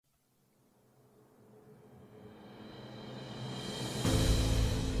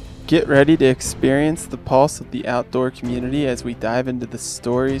Get ready to experience the pulse of the outdoor community as we dive into the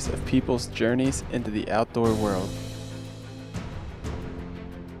stories of people's journeys into the outdoor world.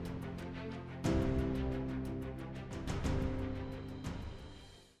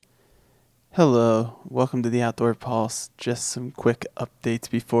 Hello, welcome to the Outdoor Pulse. Just some quick updates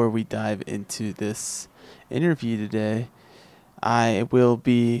before we dive into this interview today. I will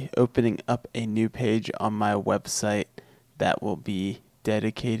be opening up a new page on my website that will be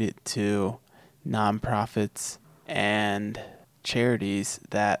dedicated to nonprofits and charities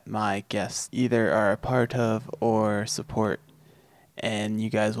that my guests either are a part of or support. And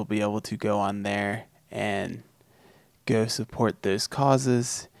you guys will be able to go on there and go support those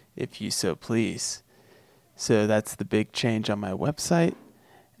causes if you so please. So that's the big change on my website,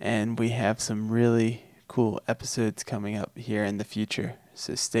 and we have some really cool episodes coming up here in the future.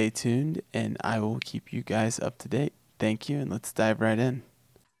 So stay tuned, and I will keep you guys up to date. Thank you, and let's dive right in.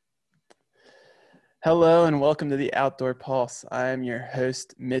 Hello, and welcome to the Outdoor Pulse. I am your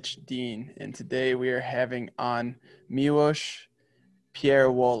host, Mitch Dean, and today we are having on Miłosz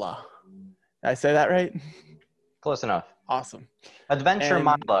Pierwola. Did I say that right? Close enough. Awesome. Adventure And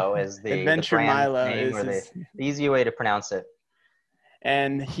Milo is the brand Milo name, or the easy way to pronounce it.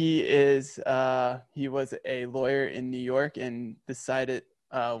 And he was a lawyer in New York and decided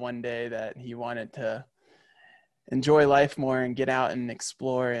one day that he wanted to enjoy life more and get out and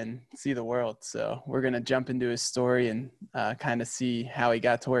explore and see the world. So we're going to jump into his story and kind of see how he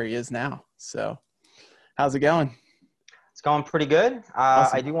got to where he is now. So how's it going? It's going pretty good.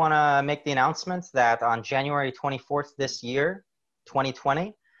 Awesome. I do want to make the announcement that on January 24th this year,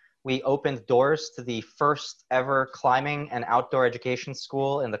 2020, we opened doors to the first ever climbing and outdoor education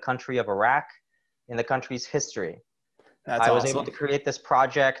school in the country of Iraq, in the country's history. I was able to create this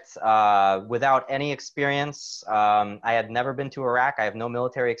project without any experience. I had never been to Iraq. I have no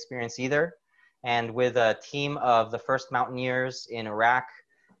military experience either. And with a team of the first mountaineers in Iraq,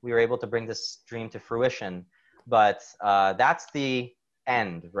 we were able to bring this dream to fruition. But that's the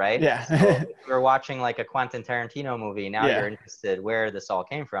end, right? Yeah. So if you're watching like a Quentin Tarantino movie, now you're interested where this all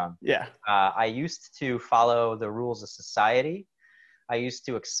came from. Yeah. I used to follow the rules of society. I used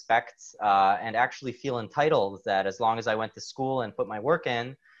to expect and actually feel entitled that as long as I went to school and put my work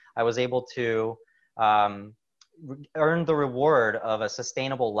in, I was able to earn the reward of a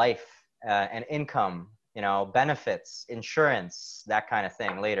sustainable life and income, benefits, insurance, that kind of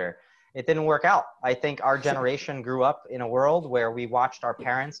thing later. It didn't work out. I think our generation grew up in a world where we watched our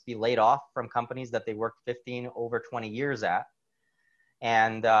parents be laid off from companies that they worked 15 over 20 years at.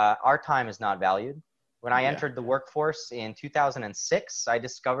 And our time is not valued. When I entered the workforce in 2006, I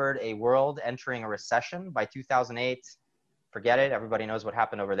discovered a world entering a recession. By 2008, forget it. Everybody knows what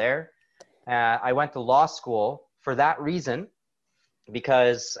happened over there. I went to law school for that reason,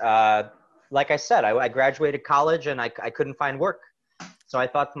 because like I said, I graduated college and I couldn't find work. So I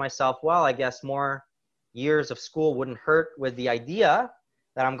thought to myself, well, I guess more years of school wouldn't hurt, with the idea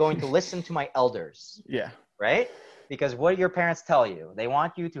that I'm going to listen to my elders. Yeah. Right? Because what do your parents tell you? They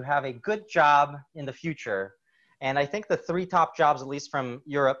want you to have a good job in the future. And I think the three top jobs, at least from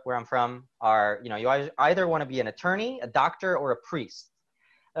Europe, where I'm from, are, you either want to be an attorney, a doctor, or a priest.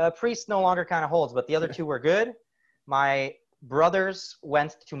 A priest no longer kind of holds, but the other two were good. My brothers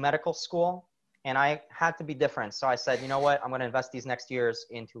went to medical school, and I had to be different. So I said, you know what? I'm going to invest these next years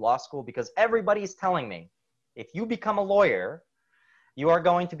into law school, because everybody's telling me, if you become a lawyer, you are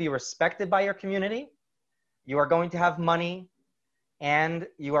going to be respected by your community, you are going to have money, and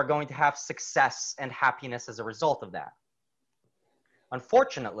you are going to have success and happiness as a result of that.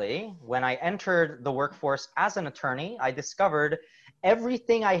 Unfortunately, when I entered the workforce as an attorney, I discovered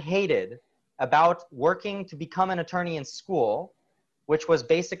everything I hated about working to become an attorney in school, which was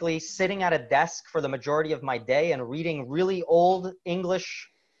basically sitting at a desk for the majority of my day and reading really old English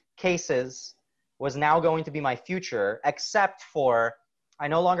cases, was now going to be my future, except for I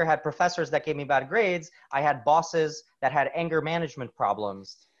no longer had professors that gave me bad grades. I had bosses that had anger management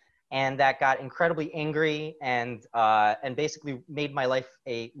problems and that got incredibly angry and basically made my life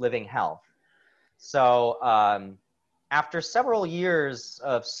a living hell. So after several years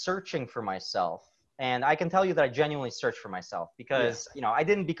of searching for myself, and I can tell you that I genuinely searched for myself, because, I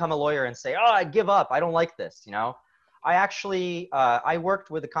didn't become a lawyer and say, oh, I give up, I don't like this, I actually, I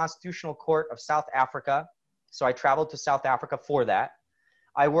worked with the Constitutional Court of South Africa. So I traveled to South Africa for that.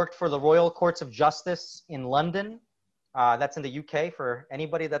 I worked for the Royal Courts of Justice in London. That's in the UK for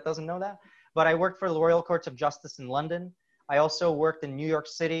anybody that doesn't know that. But I worked for the Royal Courts of Justice in London. I also worked in New York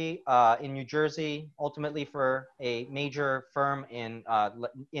City, in New Jersey, ultimately for a major firm in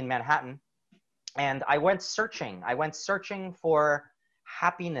Manhattan. And I went searching for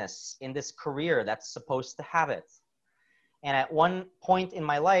happiness in this career that's supposed to have it. And at one point in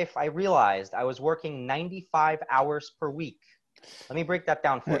my life, I realized I was working 95 hours per week. Let me break that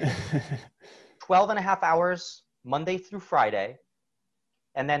down for you. 12 and a half hours Monday through Friday,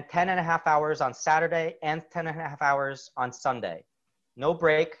 and then 10 and a half hours on Saturday and 10 and a half hours on Sunday. No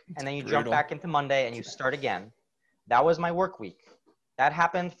break, and then you jump back into Monday and you start again. That was my work week. That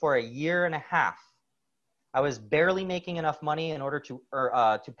happened for a year and a half. I was barely making enough money in order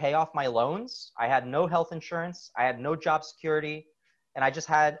to pay off my loans. I had no health insurance. I had no job security. And I just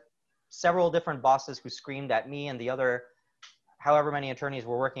had several different bosses who screamed at me and the other however many attorneys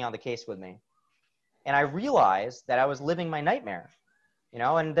were working on the case with me. And I realized that I was living my nightmare, you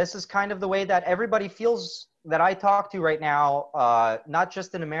know, and this is kind of the way that everybody feels that I talk to right now, not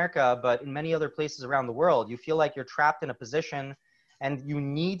just in America, but in many other places around the world. You feel like you're trapped in a position and you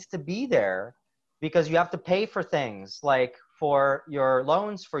need to be there because you have to pay for things like for your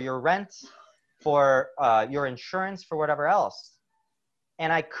loans, for your rent, for your insurance, for whatever else.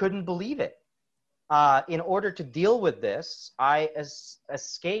 And I couldn't believe it. In order to deal with this, I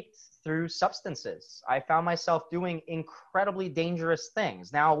escaped through substances. I found myself doing incredibly dangerous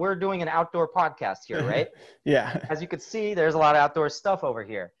things. Now, we're doing an outdoor podcast here, right? Yeah. As you could see, there's a lot of outdoor stuff over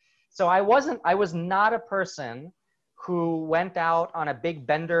here. So I was not a person who went out on a big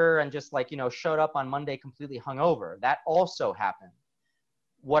bender and just like, you know, showed up on Monday completely hungover. That also happened.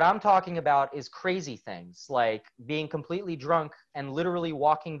 What I'm talking about is crazy things like being completely drunk and literally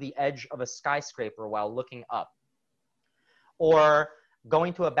walking the edge of a skyscraper while looking up, or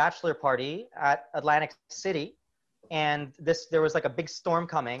going to a bachelor party at Atlantic City, and there was like a big storm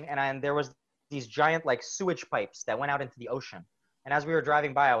coming, and there was these giant like sewage pipes that went out into the ocean. And as we were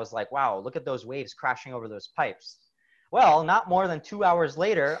driving by, I was like, wow, look at those waves crashing over those pipes. Well, not more than 2 hours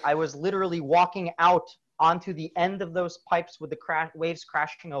later, I was literally walking out onto the end of those pipes with the waves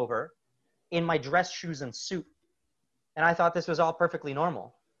crashing over in my dress shoes and suit. And I thought this was all perfectly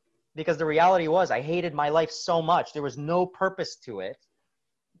normal, because the reality was I hated my life so much. There was no purpose to it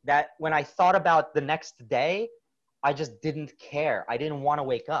that when I thought about the next day, I just didn't care. I didn't want to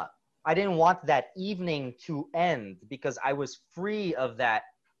wake up. I didn't want that evening to end because I was free of that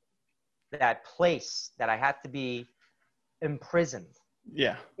place that I had to be imprisoned.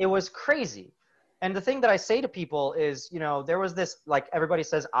 Yeah. It was crazy. And the thing that I say to people is, you know, there was this, like everybody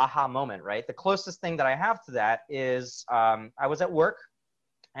says, aha moment, right? The closest thing that I have to that is I was at work.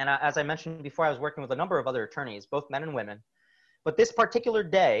 And as I mentioned before, I was working with a number of other attorneys, both men and women. But this particular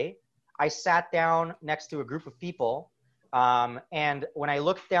day, I sat down next to a group of people. And when I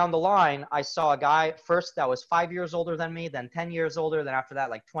looked down the line, I saw a guy first that was 5 years older than me, then 10 years older, then after that,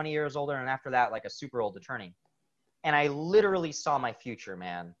 like 20 years older, and after that, like a super old attorney. And I literally saw my future,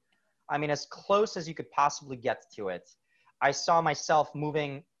 man. I mean, as close as you could possibly get to it. I saw myself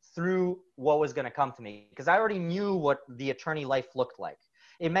moving through what was going to come to me because I already knew what the attorney life looked like.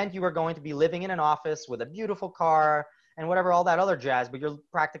 It meant you were going to be living in an office with a beautiful car and whatever, all that other jazz, but you're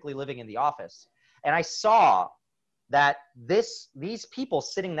practically living in the office. And I saw that these people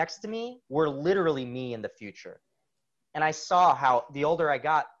sitting next to me were literally me in the future. And I saw how the older I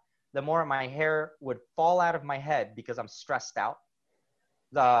got, the more my hair would fall out of my head because I'm stressed out.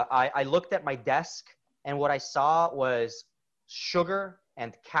 I looked at my desk and what I saw was sugar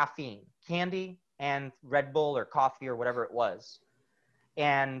and caffeine, candy and Red Bull or coffee or whatever it was.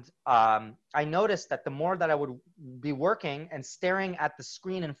 And I noticed that the more that I would be working and staring at the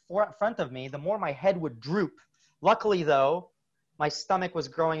screen in front of me, the more my head would droop. Luckily, though, my stomach was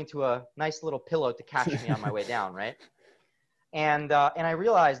growing into a nice little pillow to catch me on my way down, right? And I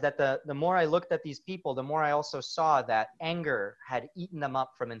realized that the more I looked at these people, the more I also saw that anger had eaten them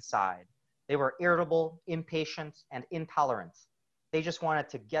up from inside. They were irritable, impatient, and intolerant. They just wanted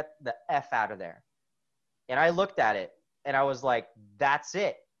to get the F out of there. And I looked at it and I was like, that's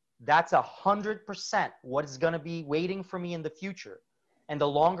it. That's 100% what is going to be waiting for me in the future. And the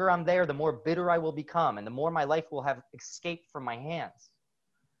longer I'm there, the more bitter I will become and the more my life will have escaped from my hands.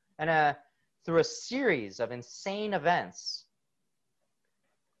 And through a series of insane events,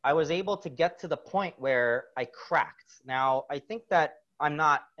 I was able to get to the point where I cracked. Now, I think that I'm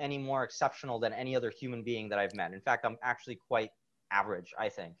not any more exceptional than any other human being that I've met. In fact, I'm actually quite average, I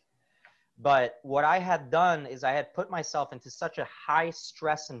think. But what I had done is I had put myself into such a high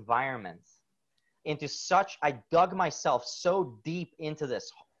stress environment, I dug myself so deep into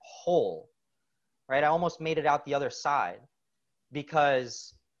this hole, right? I almost made it out the other side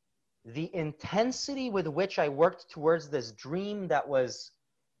because the intensity with which I worked towards this dream that was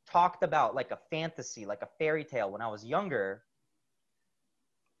talked about like a fantasy, like a fairy tale when I was younger,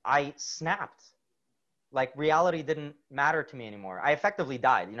 I snapped. Like reality didn't matter to me anymore. I effectively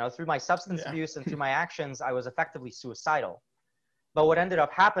died, you know, through my substance Yeah. abuse and through my actions, I was effectively suicidal. But what ended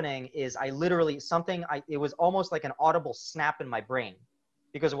up happening is I literally it was almost like an audible snap in my brain,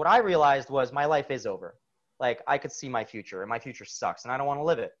 because what I realized was my life is over. Like I could see my future and my future sucks and I don't want to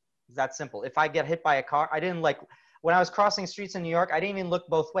live it. It's that simple. If I get hit by a car, I didn't like, when I was crossing streets in New York, I didn't even look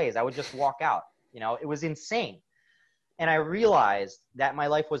both ways. I would just walk out, you know, it was insane. And I realized that my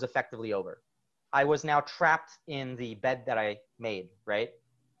life was effectively over. I was now trapped in the bed that I made, right?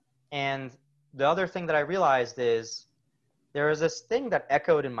 And the other thing that I realized is there was this thing that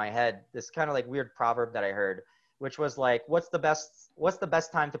echoed in my head, this kind of like weird proverb that I heard, which was like, what's the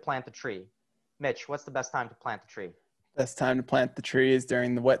best time to plant a tree? Mitch, what's the best time to plant a tree? Best time to plant the tree is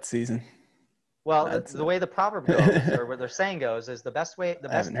during the wet season. Well, the, I'd the say. way the proverb goes, or what their saying goes, is the I best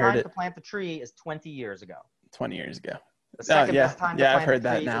haven't heard time to it plant the tree is 20 years ago. 20 years ago. The Oh, second yeah. best time to Yeah, I've plant the heard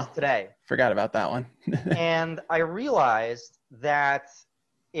that tree is now. today. Forgot about that one. And I realized that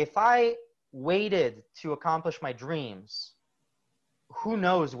if I waited to accomplish my dreams, who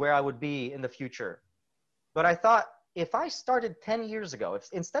knows where I would be in the future. But I thought if I started 10 years ago, if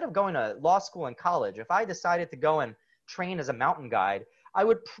instead of going to law school and college, if I decided to go and train as a mountain guide, I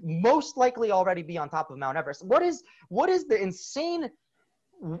would most likely already be on top of Mount Everest. What is the insane,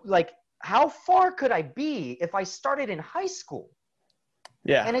 like, how far could I be if I started in high school?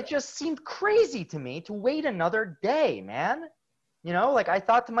 Yeah. And it just seemed crazy to me to wait another day, man. You know, like I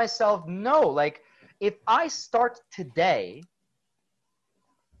thought to myself, no, like if I start today,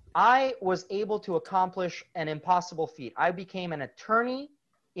 I was able to accomplish an impossible feat. I became an attorney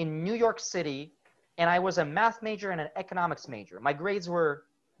in New York City, and I was a math major and an economics major. My grades were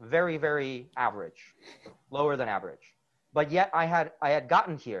very, very average, lower than average. But yet I had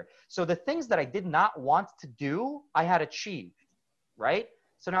gotten here. So the things that I did not want to do, I had achieved, right?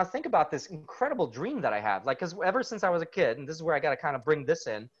 So now think about this incredible dream that I have. Like, because ever since I was a kid, and this is where I got to kind of bring this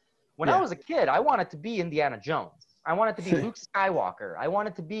in. When I Yeah. was a kid, I wanted to be Indiana Jones. I wanted to be Luke Skywalker. I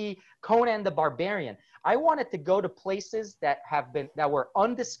wanted to be Conan the Barbarian. I wanted to go to places that were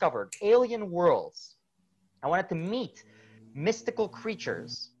undiscovered, alien worlds. I wanted to meet mystical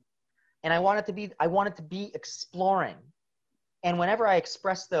creatures, and I wanted to be exploring. And whenever I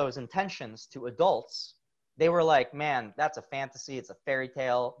expressed those intentions to adults, they were like, man, that's a fantasy. It's a fairy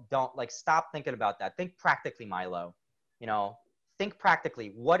tale. Don't, like, stop thinking about that. Think practically, Milo. You know, think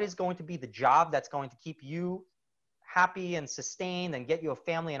practically. What is going to be the job that's going to keep you happy and sustained and get you a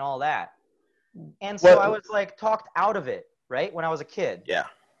family and all that? And so I What? was like talked out of it, right? When I was a kid. Yeah.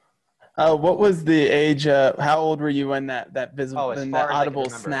 What was the age? How old were you when that visible, Oh, as when that far as I can audible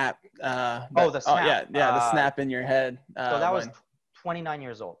remember. snap? Oh, the snap. Yeah, the snap in your head. So that was When 29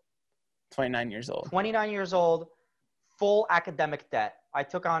 years old. 29 years old. 29 years old, full academic debt. I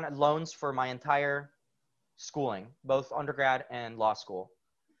took on loans for my entire schooling, both undergrad and law school.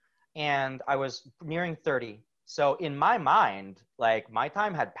 And I was nearing 30. So in my mind, like my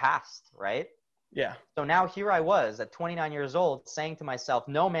time had passed, right? Yeah. So now here I was at 29 years old saying to myself,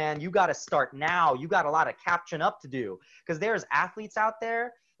 no, man, you got to start now. You got a lot of catching up to do, because there's athletes out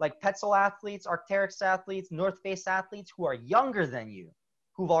there like Petzl athletes, Arc'teryx athletes, North Face athletes who are younger than you,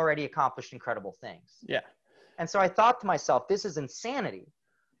 who've already accomplished incredible things. Yeah. And so I thought to myself, this is insanity.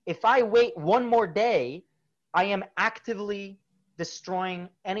 If I wait one more day, I am actively destroying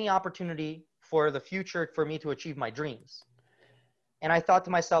any opportunity for the future for me to achieve my dreams. And I thought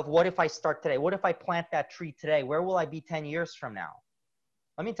to myself, what if I start today? What if I plant that tree today? Where will I be 10 years from now?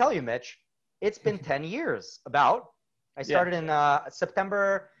 Let me tell you, Mitch, it's been 10 years about. I Yeah. started in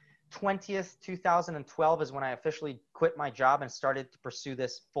September 20th, 2012 is when I officially quit my job and started to pursue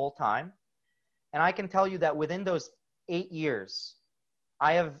this full time. And I can tell you that within those 8 years,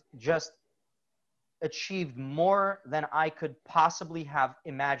 I have just achieved more than I could possibly have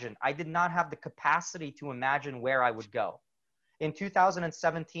imagined. I did not have the capacity to imagine where I would go. In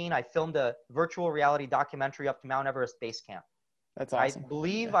 2017, I filmed a virtual reality documentary up to Mount Everest Base Camp. That's I awesome.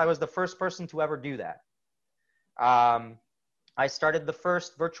 believe Yeah. I was the first person to ever do that. I started the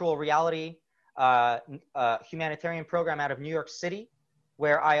first virtual reality humanitarian program out of New York City,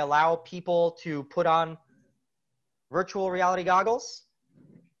 where I allow people to put on virtual reality goggles,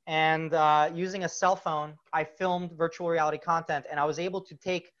 and using a cell phone, I filmed virtual reality content, and I was able to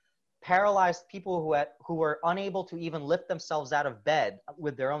take paralyzed people who were unable to even lift themselves out of bed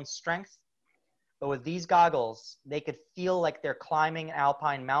with their own strength. But with these goggles, they could feel like they're climbing an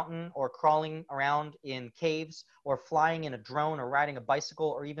alpine mountain or crawling around in caves or flying in a drone or riding a bicycle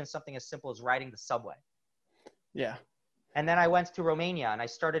or even something as simple as riding the subway. Yeah. And then I went to Romania and I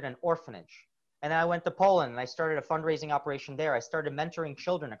started an orphanage And then I went to Poland and I started a fundraising operation there. I started mentoring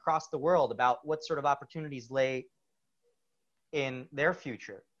children across the world about what sort of opportunities lay in their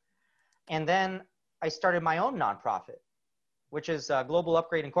future. And then I started my own nonprofit, which is Global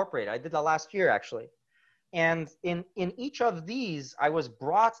Upgrade Incorporated. I did that last year, actually. And in each of these, I was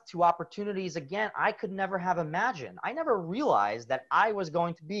brought to opportunities again I could never have imagined. I never realized that I was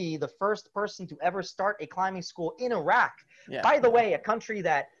going to be the first person to ever start a climbing school in Iraq. Yeah. By the way, a country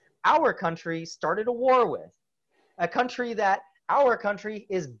that our country started a war with, a country that our country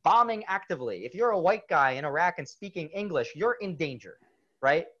is bombing actively. If you're a white guy in Iraq and speaking English, you're in danger,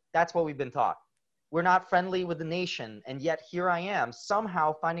 right? That's what we've been taught. We're not friendly with the nation, and yet here I am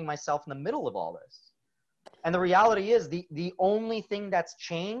somehow finding myself in the middle of all this. And the reality is the only thing that's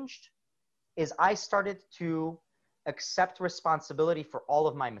changed is I started to accept responsibility for all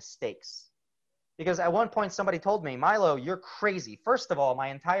of my mistakes. Because at one point somebody told me, Milo, you're crazy. First of all, my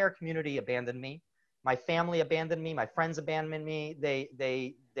entire community abandoned me. My family abandoned me. My friends abandoned me.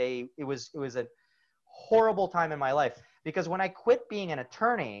 It was a horrible time in my life. Because when I quit being an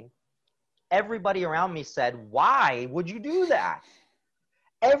attorney, everybody around me said, why would you do that?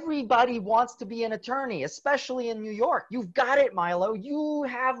 Everybody wants to be an attorney, especially in New York. You've got it, Milo. You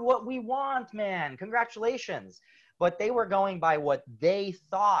have what we want, man. Congratulations. But they were going by what they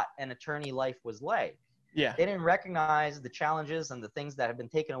thought an attorney life was like. Yeah. They didn't recognize the challenges and the things that have been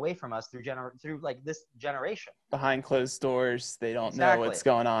taken away from us through like this generation. Behind closed doors, they don't know Exactly. what's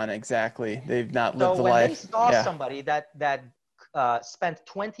going on. Exactly. They've not lived the So when they life. saw Yeah. somebody that spent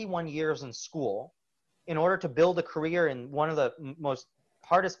 21 years in school in order to build a career in one of the most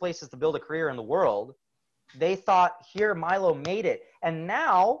hardest places to build a career in the world, they thought, here, Milo made it. And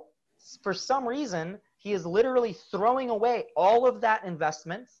now, for some reason, he is literally throwing away all of that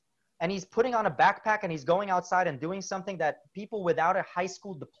investment, and he's putting on a backpack and he's going outside and doing something that people without a high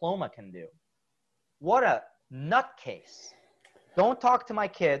school diploma can do. What a nutcase. Don't talk to my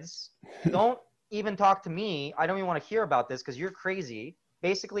kids. Don't even talk to me. I don't even want to hear about this because you're crazy.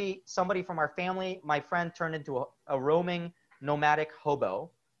 Basically, somebody from our family, my friend, turned into a roaming nomadic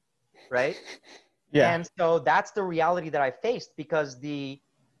hobo, right? Yeah. And so that's the reality that I faced, because the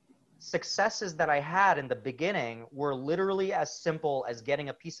successes that I had in the beginning were literally as simple as getting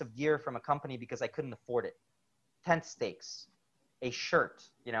a piece of gear from a company because I couldn't afford it. Tent stakes, a shirt,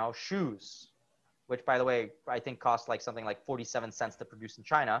 shoes, which, by the way, I think cost like something like 47 cents to produce in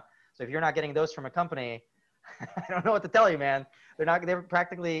China. So if you're not getting those from a company, I don't know what to tell you, man. They're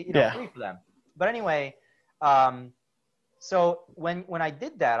practically, free for them. But anyway, so when I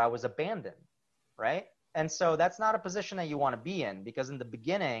did that, I was abandoned, right? And so that's not a position that you want to be in, because in the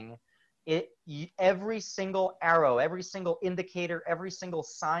beginning, every single arrow, every single indicator, every single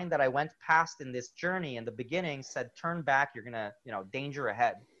sign that I went past in this journey in the beginning said, turn back, you're going to, danger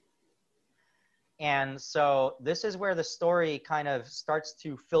ahead. And so this is where the story kind of starts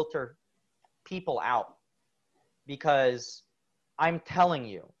to filter people out, because I'm telling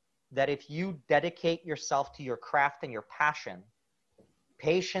you that if you dedicate yourself to your craft and your passion,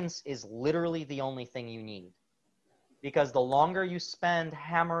 patience is literally the only thing you need. Because the longer you spend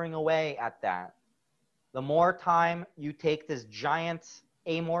hammering away at that, the more time you take this giant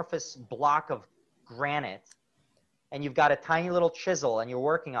amorphous block of granite and you've got a tiny little chisel and you're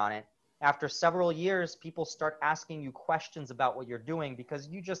working on it. After several years, people start asking you questions about what you're doing because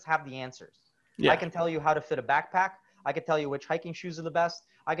you just have the answers. Yeah. I can tell you how to fit a backpack. I could tell you which hiking shoes are the best.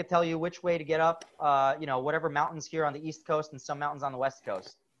 I could tell you which way to get up, whatever mountains here on the East Coast and some mountains on the West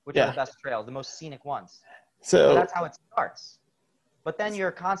Coast, which are the best trails, the most scenic ones. So that's how it starts. But then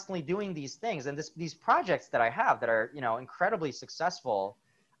you're constantly doing these things, and these projects that I have that are, incredibly successful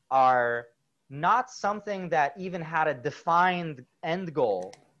are not something that even had a defined end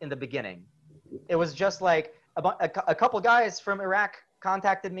goal in the beginning. It was just like a couple guys from Iraq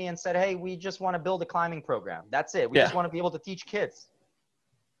contacted me and said, hey, we just want to build a climbing program. That's it. We just want to be able to teach kids.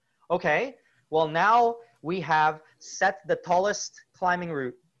 Okay, well, now we have set the tallest climbing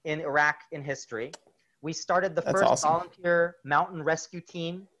route in Iraq in history. We started the first volunteer mountain rescue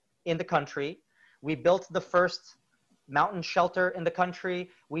team in the country. We built the first mountain shelter in the country.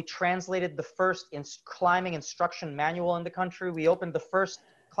 We translated the first climbing instruction manual in the country. We opened the first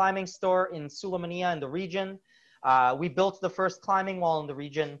climbing store in Sulaymaniyah in the region. We built the first climbing wall in the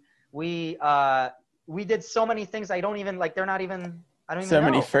region. We did so many things. I don't even like. They're not even. I don't even know.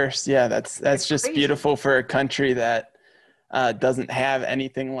 So many firsts. Yeah, that's just crazy. Beautiful for a country that doesn't have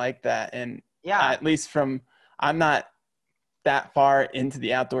anything like that. And at least I'm not that far into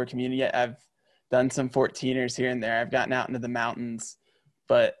the outdoor community yet. I've done some 14ers here and there. I've gotten out into the mountains,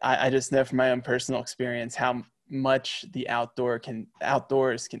 but I just know from my own personal experience how much the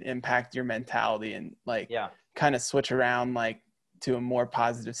outdoors can impact your mentality and like Yeah. kind of switch around like to a more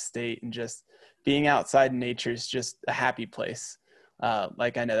positive state, and just being outside in nature is just a happy place.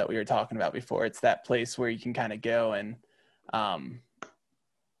 Like I know that we were talking about before, it's that place where you can kind of go and, um,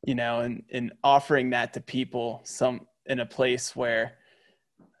 and offering that to people in a place where,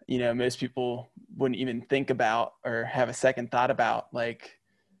 most people wouldn't even think about or have a second thought about. Like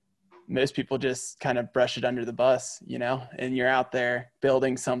most people just kind of brush it under the bus, and you're out there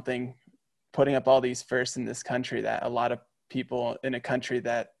building something, putting up all these firsts in this country that a lot of people in a country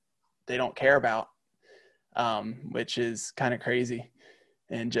that they don't care about, which is kind of crazy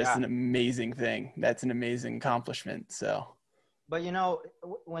and just Yeah. an amazing thing. That's an amazing accomplishment. So, But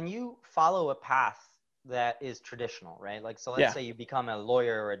when you follow a path that is traditional, right? Like, so let's yeah, say you become a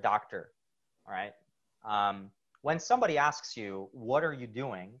lawyer or a doctor, all right? When somebody asks you, what are you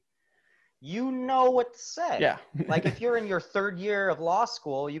doing? You know what to say. yeah, Like if you're in your third year of law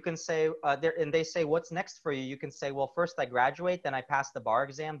school, you can say, and they say, what's next for you? You can say, well, first I graduate, then I pass the bar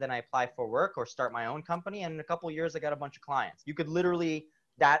exam, then I apply for work or start my own company. And in a couple of years, I got a bunch of clients. You could literally,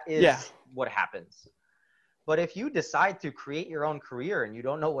 that yeah. is what happens. But if you decide to create your own career and you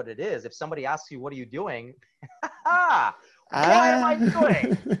don't know what it is, if somebody asks you, what are you doing? What am I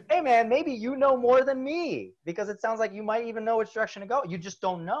doing? Ah, Hey, man, maybe you know more than me because it sounds like you might even know which direction to go. You just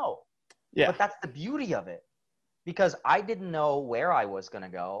don't know. yeah. But that's the beauty of it because I didn't know where I was going to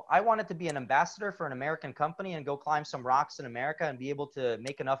go. I wanted to be an ambassador for an American company and go climb some rocks in America and be able to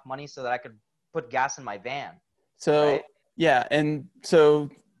make enough money so that I could put gas in my van. Right. So, yeah. And so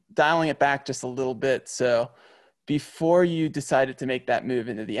dialing it back just a little bit. So, before you decided to make that move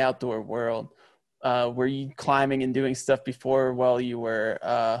into the outdoor world, were you climbing and doing stuff before while you were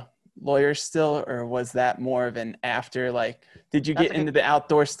lawyer still, or was that more of an after? Like, did you That's get a good into the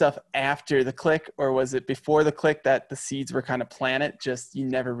outdoor stuff after the click, or was it before the click that the seeds were kind of planted, just you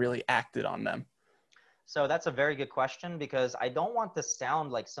never really acted on them? So that's a very good question because I don't want to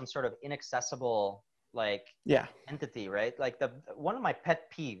sound like some sort of inaccessible like Yeah. entity, right? Like the one of my pet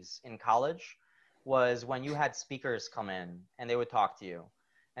peeves in college was when you had speakers come in and they would talk to you.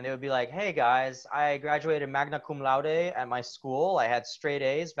 And they would be like, "Hey guys, I graduated magna cum laude at my school. I had straight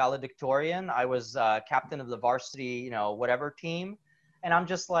A's, valedictorian. I was captain of the varsity, whatever team." And I'm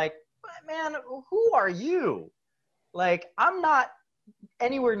just like, "Man, who are you? Like, I'm not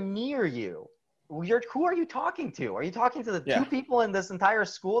anywhere near you. Who are you talking to? Are you talking to the two Yeah. people in this entire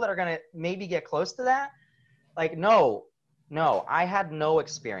school that are going to maybe get close to that?" Like, no, I had no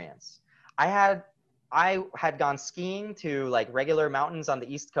experience. I had gone skiing to like regular mountains on the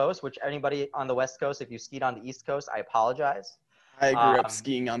East Coast, which anybody on the West Coast, if you skied on the East Coast, I apologize. I grew up Um,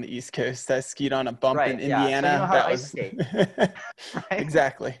 skiing on the East Coast. I skied on a bump right. in Yeah. So you know Indiana. how to That ice was skate, right?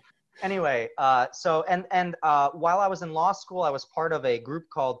 exactly. Anyway, so while I was in law school, I was part of a group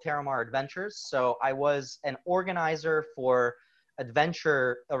called Terramar Adventures. So I was an organizer for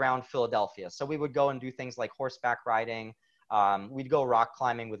adventure around Philadelphia. So we would go and do things like horseback riding. We'd go rock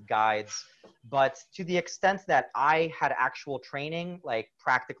climbing with guides, but to the extent that I had actual training, like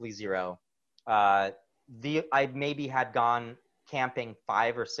practically zero. Uh, I maybe had gone camping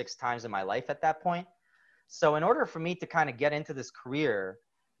 5 or 6 times in my life at that point. So in order for me to kind of get into this career,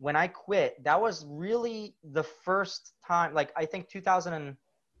 when I quit, that was really the first time, like I think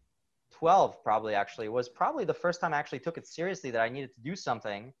 2012 probably actually was probably the first time I actually took it seriously that I needed to do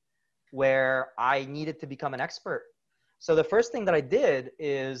something where I needed to become an expert. So the first thing that I did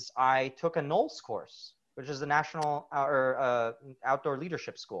is I took a Knowles course, which is the National or Outdoor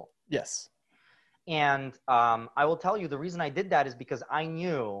Leadership School. Yes. And I will tell you the reason I did that is because I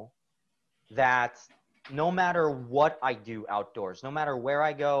knew that no matter what I do outdoors, no matter where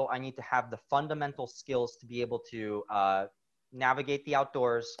I go, I need to have the fundamental skills to be able to navigate the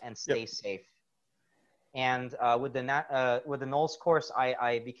outdoors and Yep. stay safe. And with the Knowles course,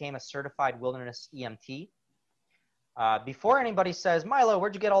 I became a certified wilderness EMT. Before anybody says, Milo,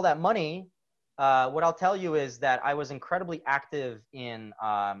 where'd you get all that money? What I'll tell you is that I was incredibly active in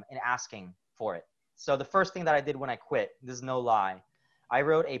asking for it. So the first thing that I did when I quit, this is no lie, I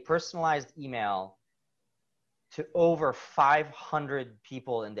wrote a personalized email to over 500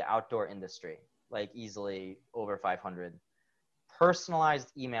 people in the outdoor industry, like easily over 500.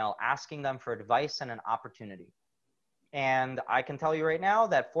 Personalized email asking them for advice and an opportunity. And I can tell you right now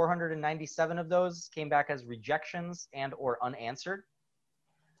that 497 of those came back as rejections and or unanswered.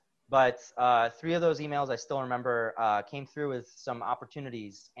 But 3 of those emails I still remember came through with some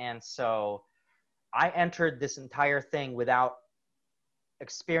opportunities. And so I entered this entire thing without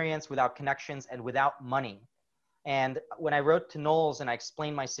experience, without connections, and without money. And when I wrote to Knowles and I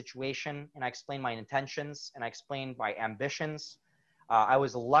explained my situation and I explained my intentions and I explained my ambitions, I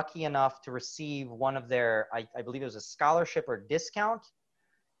was lucky enough to receive one of their, I believe it was a scholarship or discount.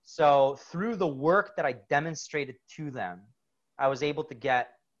 So through the work that I demonstrated to them, I was able to get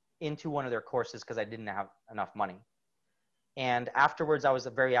into one of their courses because I didn't have enough money. And afterwards, I was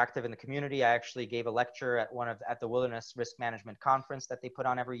very active in the community. I actually gave a lecture at the Wilderness Risk Management Conference that they put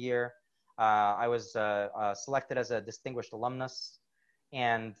on every year. I was selected as a distinguished alumnus.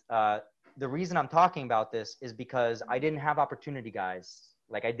 And the reason I'm talking about this is because I didn't have opportunity, guys.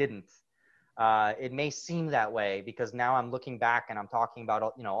 Like I didn't. It may seem that way because now I'm looking back and I'm talking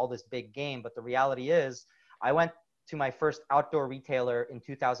about all this big game, but the reality is I went to my first outdoor retailer in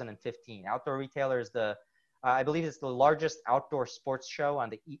 2015. Outdoor retailer is I believe it's the largest outdoor sports show in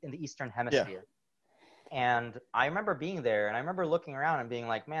the Eastern Yeah. Hemisphere. And I remember being there and I remember looking around and being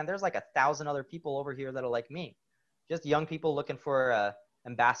like, man, there's like 1,000 other people over here that are like me. Just young people looking for a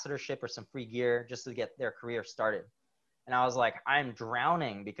ambassadorship or some free gear just to get their career started. And I was like, I'm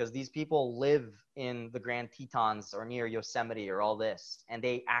drowning because these people live in the Grand Tetons or near Yosemite or all this, and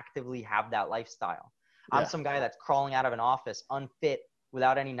they actively have that lifestyle. I'm Yeah. some guy that's crawling out of an office unfit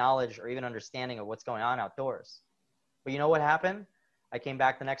without any knowledge or even understanding of what's going on outdoors. But you know what happened? I came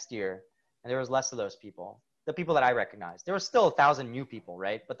back the next year and there was less of those people. The people that I recognized. There was still 1,000 new people,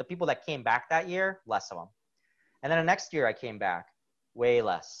 right? But the people that came back that year, less of them. And then the next year I came back, way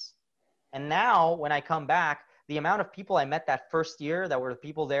less. And now when I come back, the amount of people I met that first year that were the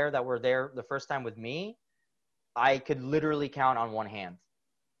people there that were there the first time with me, I could literally count on one hand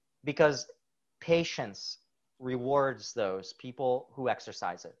because patience rewards those people who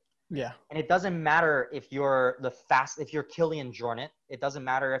exercise it. Yeah. And it doesn't matter if you're if you're Killian Jornet. It doesn't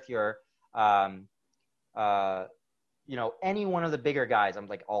matter if you're, um, any one of the bigger guys. I'm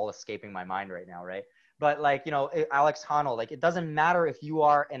like all escaping my mind right now, right? But like, Alex Honnold, like it doesn't matter if you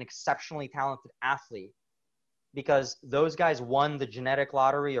are an exceptionally talented athlete because those guys won the genetic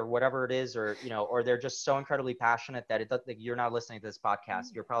lottery or whatever it is, or they're just so incredibly passionate that you're not listening to this podcast.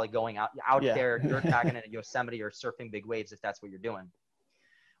 You're probably going out Yeah. there, you're kayaking in Yosemite or surfing big waves if that's what you're doing.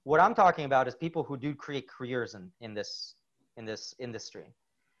 What I'm talking about is people who do create careers in this industry.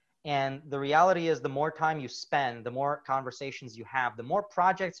 And the reality is the more time you spend, the more conversations you have, the more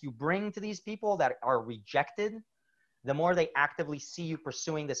projects you bring to these people that are rejected, the more they actively see you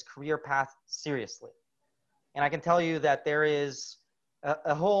pursuing this career path seriously. And I can tell you that there is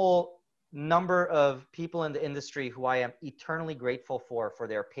a whole number of people in the industry who I am eternally grateful for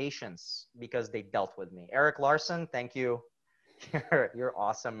their patience because they dealt with me. Eric Larson, thank you. You're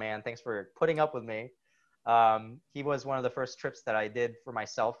awesome, man. Thanks for putting up with me. He was one of the first trips that I did for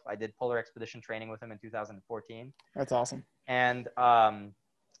myself. I did polar expedition training with him in 2014. That's awesome. And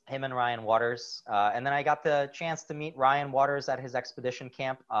him and Ryan Waters. And then I got the chance to meet Ryan Waters at his expedition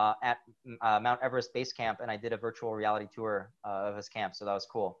camp at Mount Everest Base Camp. And I did a virtual reality tour of his camp. So that was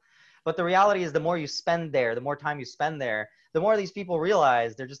cool. But the reality is the more you spend there, the more time you spend there, the more these people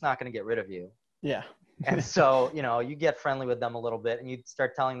realize they're just not going to get rid of you. Yeah. And so, you get friendly with them a little bit and you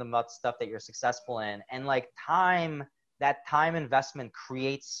start telling them about stuff that you're successful in. And like that time investment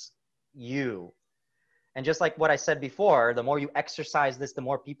creates you. And just like what I said before, the more you exercise this, the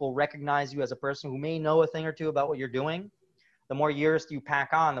more people recognize you as a person who may know a thing or two about what you're doing. The more years you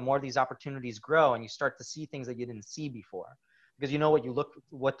pack on, the more these opportunities grow and you start to see things that you didn't see before because you know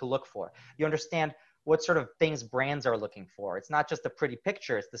what to look for. You understand what sort of things brands are looking for. It's not just a pretty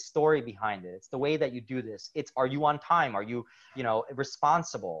picture, it's the story behind it. It's the way that you do this. Are you on time? Are you,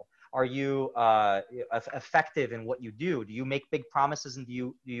 responsible? Are you effective in what you do? Do you make big promises and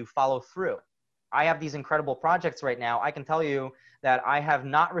do you follow through? I have these incredible projects right now. I can tell you that I have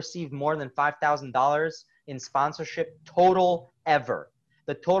not received more than $5,000 in sponsorship total ever.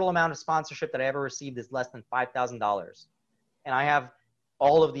 The total amount of sponsorship that I ever received is less than $5,000. And I have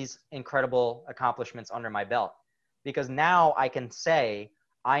all of these incredible accomplishments under my belt because now I can say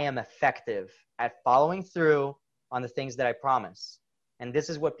I am effective at following through on the things that I promise. And this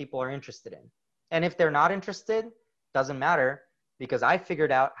is what people are interested in. And if they're not interested, doesn't matter because I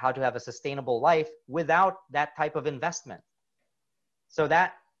figured out how to have a sustainable life without that type of investment. So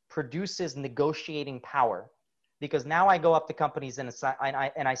that produces negotiating power because now I go up to companies and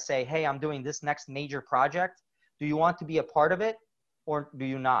I say, hey, I'm doing this next major project. Do you want to be a part of it? Or do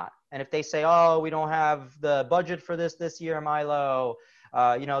you not? And if they say, oh, we don't have the budget for this year, Milo,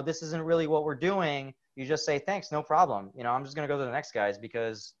 this isn't really what we're doing, you just say, thanks, no problem. I'm just going to go to the next guys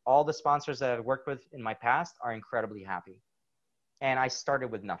because all the sponsors that I've worked with in my past are incredibly happy. And I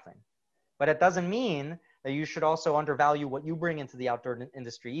started with nothing. But it doesn't mean that you should also undervalue what you bring into the outdoor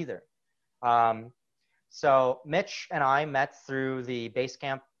industry either. So Mitch and I met through the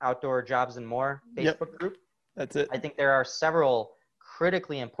Basecamp Outdoor Jobs and More Yep, Facebook group. that's it. I think there are several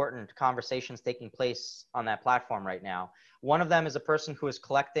critically important conversations taking place on that platform right now. One of them is a person who is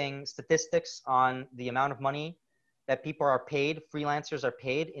collecting statistics on the amount of money that people are paid, freelancers are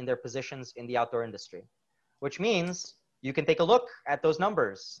paid in their positions in the outdoor industry, which means you can take a look at those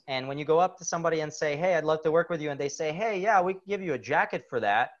numbers. And when you go up to somebody and say, hey, I'd love to work with you, and they say, hey, yeah, we can give you a jacket for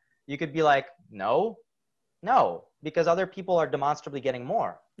that, you could be like, no, because other people are demonstrably getting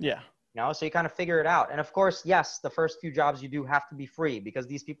more. Yeah. So you kind of figure it out. And of course, yes, the first few jobs you do have to be free, because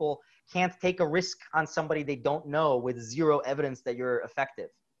these people can't take a risk on somebody they don't know with zero evidence that you're effective,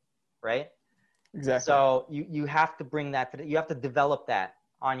 right? Exactly. So you have to bring that you have to develop that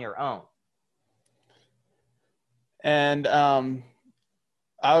on your own. And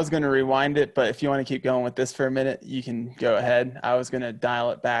I was going to rewind it, but if you want to keep going with this for a minute, you can go ahead. I was going to dial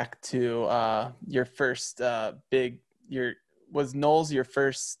it back to your first was Knowles your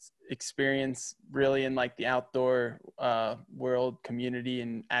first experience really in like the outdoor world community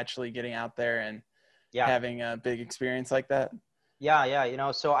and actually getting out there and Yeah. having a big experience like that?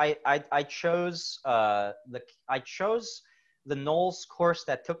 Yeah. So I chose the Knowles course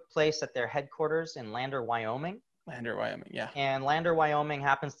that took place at their headquarters in Lander, Wyoming. Lander, Wyoming, yeah. And Lander, Wyoming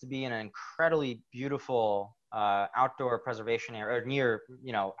happens to be in an incredibly beautiful outdoor preservation area, or near,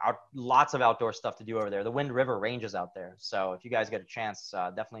 lots of outdoor stuff to do over there. The Wind River Range is out there. So if you guys get a chance,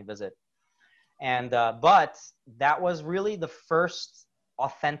 definitely visit. And but that was really the first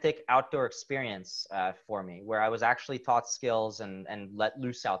authentic outdoor experience for me, where I was actually taught skills and let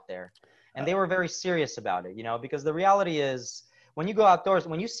loose out there. And they were very serious about it, because the reality is, when you go outdoors,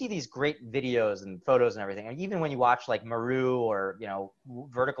 when you see these great videos and photos and everything, and even when you watch like Maru or,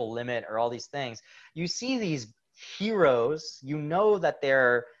 Vertical Limit or all these things, you see these heroes, that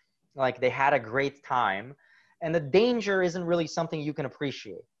they're like, they had a great time, and the danger isn't really something you can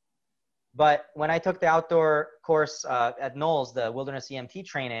appreciate. But when I took the outdoor course at Knowles, the wilderness EMT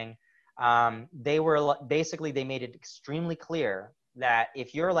training, they made it extremely clear that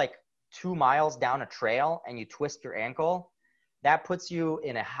if you're like 2 miles down a trail and you twist your ankle, that puts you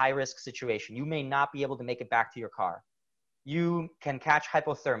in a high risk situation. You may not be able to make it back to your car. You can catch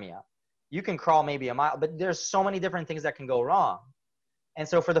hypothermia. You can crawl maybe a mile, but there's so many different things that can go wrong. And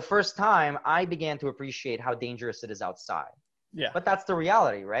so for the first time, I began to appreciate how dangerous it is outside. Yeah. But that's the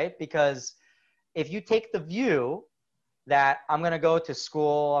reality, right? Because if you take the view that I'm going to go to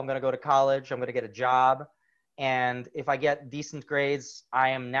school, I'm going to go to college, I'm going to get a job, and if I get decent grades, I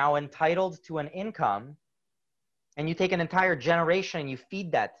am now entitled to an income, and you take an entire generation and you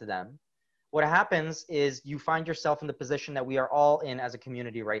feed that to them, what happens is you find yourself in the position that we are all in as a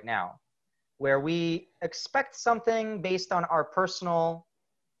community right now, where we expect something based on our personal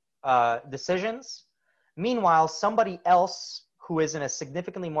decisions. Meanwhile, somebody else who is in a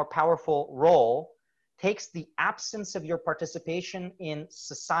significantly more powerful role takes the absence of your participation in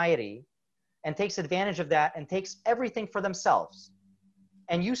society and takes advantage of that and takes everything for themselves.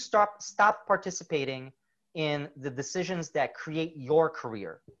 And you stop participating in the decisions that create your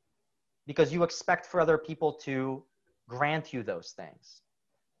career because you expect for other people to grant you those things.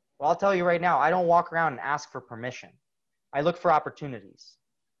 Well, I'll tell you right now, I don't walk around and ask for permission. I look for opportunities.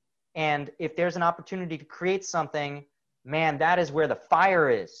 And if there's an opportunity to create something, man, that is where the fire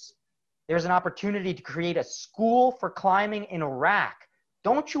is. There's an opportunity to create a school for climbing in Iraq.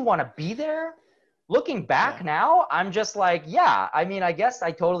 Don't you want to be there? Looking back now, I'm just like, yeah, I mean, I guess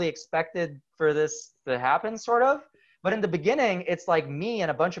I totally expected for this to happen, sort of. But in the beginning, it's like me and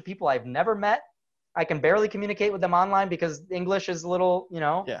a bunch of people I've never met. I can barely communicate with them online because English is a little,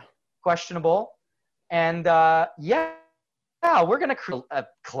 questionable. And we're going to create a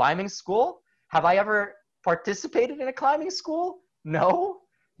climbing school. Have I ever participated in a climbing school? No.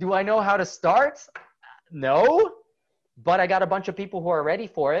 Do I know how to start? No. But I got a bunch of people who are ready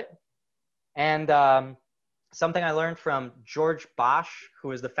for it. And something I learned from George Bosch,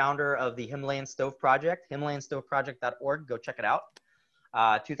 who is the founder of the Himalayan Stove Project, HimalayanStoveProject.org. Go check it out.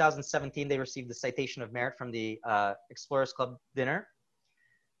 2017, they received the Citation of Merit from the Explorers Club dinner.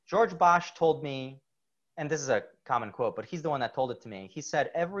 George Bosch told me, and this is a common quote, but he's the one that told it to me. He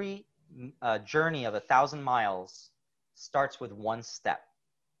said, every journey of 1,000 miles starts with one step.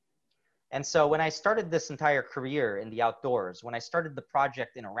 And so when I started this entire career in the outdoors, when I started the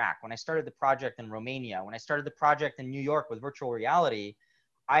project in Iraq, when I started the project in Romania, when I started the project in New York with virtual reality,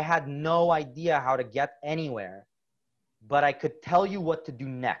 I had no idea how to get anywhere, but I could tell you what to do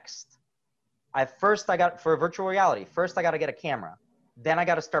next. For virtual reality, first I got to get a camera. Then I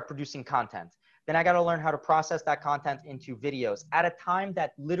got to start producing content. Then I got to learn how to process that content into videos at a time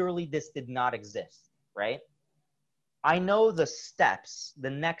that literally this did not exist. right? I know the steps, the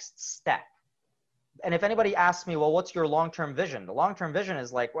next step. And if anybody asks me, well, what's your long-term vision? The long-term vision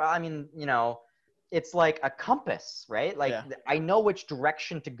is like, well, I mean, it's like a compass, right? Like Yeah. I know which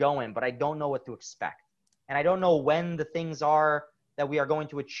direction to go in, but I don't know what to expect. And I don't know when the things are that we are going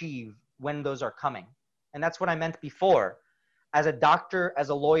to achieve, when those are coming. And that's what I meant before. As a doctor, as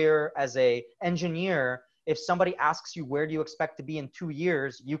a lawyer, as a engineer, if somebody asks you where do you expect to be in 2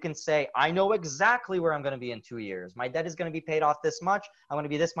 years, you can say, I know exactly where I'm going to be in 2 years. My debt is going to be paid off this much. I'm going to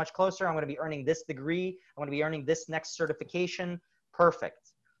be this much closer. I'm going to be earning this degree. I'm going to be earning this next certification.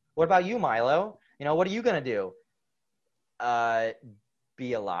 Perfect. What about you, Milo? What are you going to do?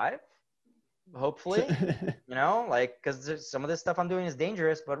 Be alive, hopefully. Like, because some of this stuff I'm doing is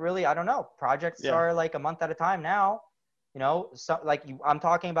dangerous, but really, I don't know. Projects Yeah. are like a month at a time now. So like I'm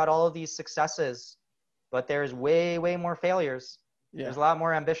talking about all of these successes, but there's way, way more failures. Yeah. There's a lot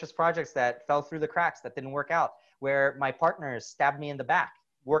more ambitious projects that fell through the cracks, that didn't work out, where my partners stabbed me in the back,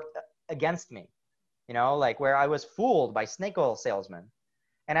 worked against me, like where I was fooled by snake oil salesmen.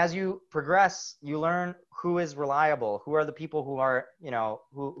 And as you progress, you learn who is reliable, who are the people who are,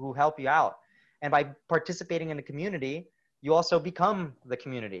 who help you out. And by participating in the community, you also become the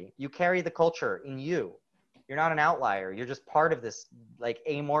community. You carry the culture in you. You're not an outlier. You're just part of this like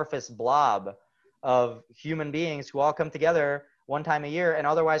amorphous blob of human beings who all come together one time a year and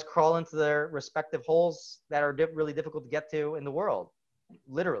otherwise crawl into their respective holes that are really difficult to get to in the world,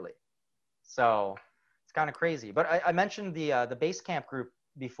 literally. So it's kind of crazy. But I mentioned the base camp group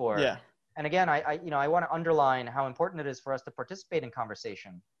before. Yeah. And again, I want to underline how important it is for us to participate in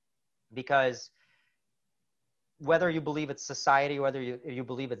conversation, because whether you believe it's society, whether you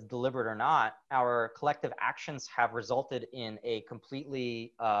believe it's deliberate or not, our collective actions have resulted in a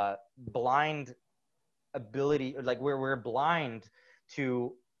completely blind ability, like we're blind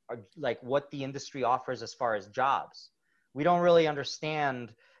to like what the industry offers as far as jobs. We don't really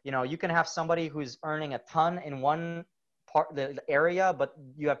understand, you can have somebody who's earning a ton in one part the area, but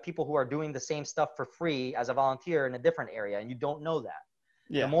you have people who are doing the same stuff for free as a volunteer in a different area, and you don't know that.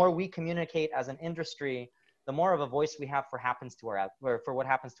 The Yeah. more we communicate as an industry, the more of a voice we have for what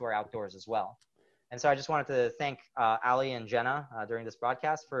happens to our outdoors as well. And so I just wanted to thank Ali and Jenna during this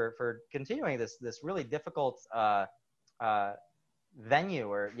broadcast for continuing this really difficult venue,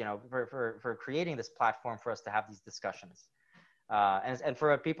 or for creating this platform for us to have these discussions, and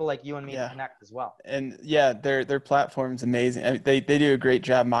for people like you and me to Yeah. connect as well. And yeah, their platform's amazing. I mean, they do a great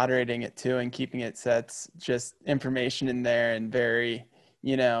job moderating it too and keeping it sets just information in there and very,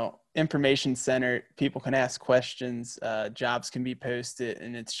 information centered. People can ask questions, jobs can be posted,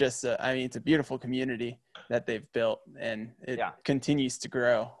 and it's just it's a beautiful community that they've built, and it Yeah. continues to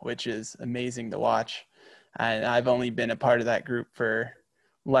grow, which is amazing to watch. And I've only been a part of that group for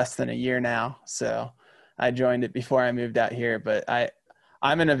less than a year now, so I joined it before I moved out here, but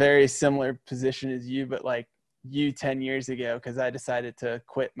I'm in a very similar position as you, but like you 10 years ago, because I decided to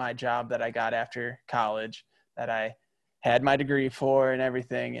quit my job that I got after college, that I had my degree for and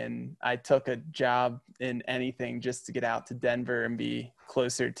everything. And I took a job in anything just to get out to Denver and be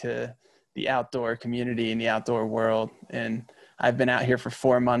closer to the outdoor community and the outdoor world. And I've been out here for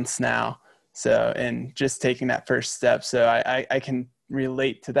 4 months now. So, and just taking that first step. So I can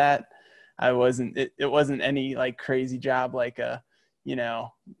relate to that. It wasn't any like crazy job, like a,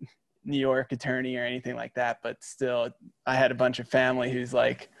 New York attorney or anything like that, but still I had a bunch of family who's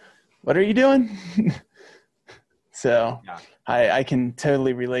like, what are you doing? So Yeah. I can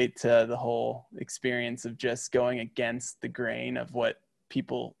totally relate to the whole experience of just going against the grain of what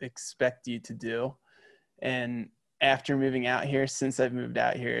people expect you to do. And after moving out here, since I've moved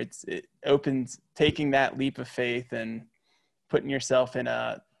out here, it opens taking that leap of faith and putting yourself in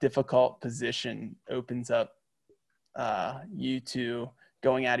a difficult position opens up you to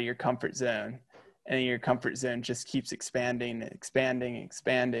going out of your comfort zone, and your comfort zone just keeps expanding,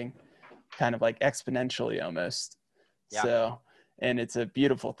 kind of like exponentially almost. Yeah. So, and it's a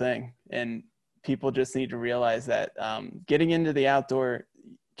beautiful thing, and people just need to realize that getting into the outdoor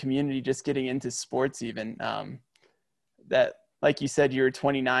community, just getting into sports, even that, like you said, you were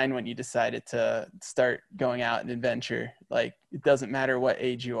 29 when you decided to start going out and adventure. Like, it doesn't matter what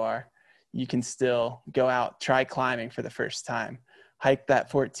age you are, you can still go out, try climbing for the first time, hike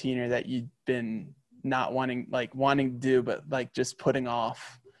that 14er that you've been not wanting to do, but like just putting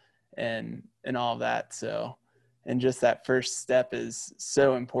off, and all of that. So, and just that first step is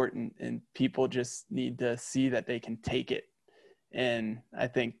so important, and people just need to see that they can take it. And I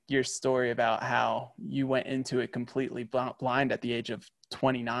think your story about how you went into it completely blind at the age of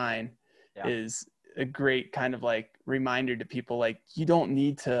 29 Yeah. is a great kind of like reminder to people. Like, you don't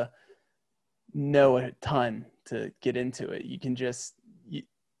need to know a ton to get into it. You can just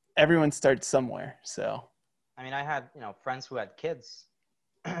everyone starts somewhere. So I mean, I had, friends who had kids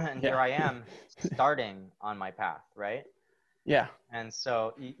and here yeah, I am starting on my path, right? yeah, And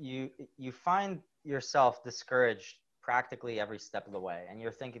so you find yourself discouraged practically every step of the way. And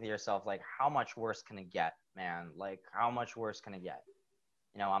you're thinking to yourself, like, how much worse can it get, man? Like, how much worse can it get?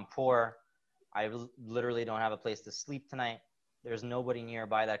 I'm poor. I literally don't have a place to sleep tonight. There's nobody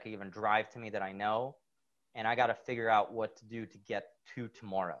nearby that could even drive to me that I know. And I got to figure out what to do to get to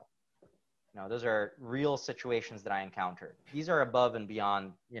tomorrow. Those are real situations that I encountered. These are above and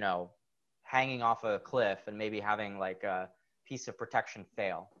beyond, hanging off a cliff and maybe having like a piece of protection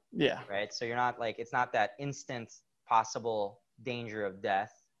fail, yeah, right? So you're not like, it's not that instant possible danger of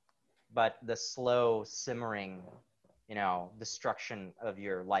death, but the slow simmering, destruction of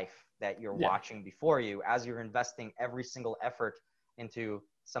your life that you're yeah, watching before you as you're investing every single effort into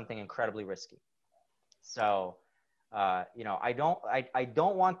something incredibly risky. So, I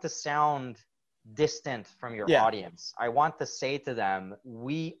don't want to sound distant from your yeah, audience. I want to say to them,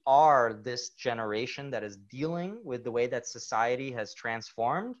 we are this generation that is dealing with the way that society has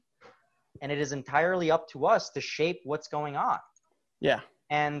transformed, and it is entirely up to us to shape what's going on. yeah,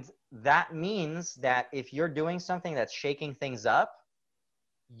 And that means that if you're doing something that's shaking things up,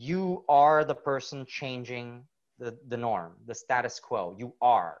 you are the person changing the norm, the status quo. You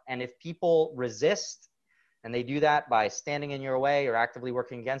are. And if people resist, and they do that by standing in your way or actively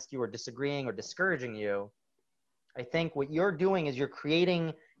working against you or disagreeing or discouraging you, I think what you're doing is you're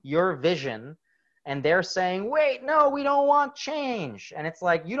creating your vision, and they're saying, wait, no, we don't want change. And it's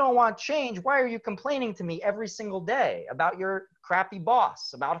like, you don't want change. Why are you complaining to me every single day about your crappy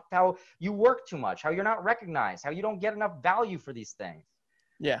boss, about how you work too much, how you're not recognized, how you don't get enough value for these things?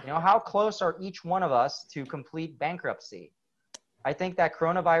 yeah, How close are each one of us to complete bankruptcy? I think that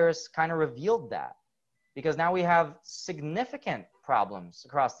coronavirus kind of revealed that, because now we have significant problems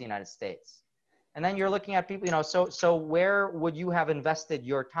across the United States. And then you're looking at people, so where would you have invested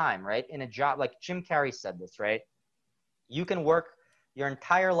your time, right? In a job, like Jim Carrey said this, right? You can work your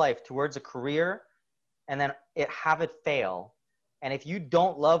entire life towards a career and then have it fail. And if you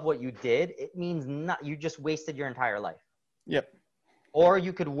don't love what you did, it means you just wasted your entire life. yep, Or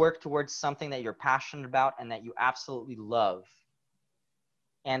you could work towards something that you're passionate about and that you absolutely love.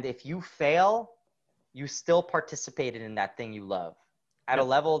 And if you fail, you still participated in that thing you love at a yep,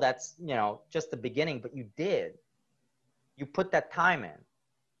 level that's, just the beginning, but you put that time in.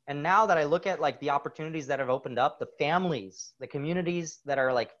 And now that I look at like the opportunities that have opened up, the families, the communities that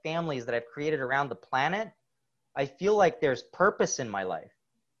are like families that I've created around the planet, I feel like there's purpose in my life.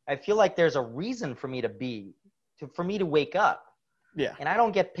 I feel like there's a reason for me for me to wake up. yeah, And I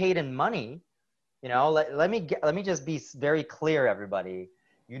don't get paid in money. Let me just be very clear, everybody.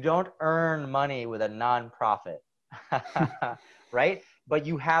 You don't earn money with a nonprofit, right? But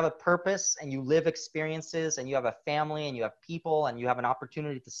you have a purpose and you live experiences and you have a family and you have people and you have an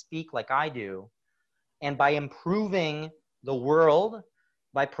opportunity to speak like I do. And by improving the world,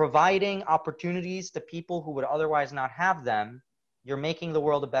 by providing opportunities to people who would otherwise not have them, you're making the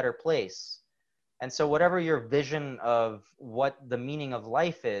world a better place. And so whatever your vision of what the meaning of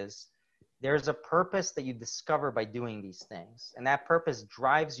life is, there's a purpose that you discover by doing these things. And that purpose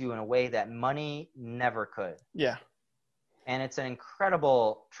drives you in a way that money never could. yeah, And it's an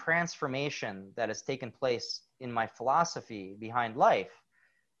incredible transformation that has taken place in my philosophy behind life.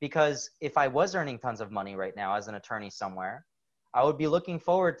 Because if I was earning tons of money right now as an attorney somewhere, I would be looking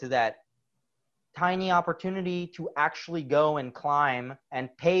forward to that tiny opportunity to actually go and climb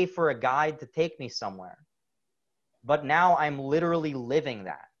and pay for a guide to take me somewhere. But now I'm literally living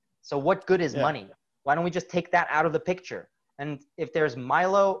that. So what good is yeah, money? Why don't we just take that out of the picture? And if there's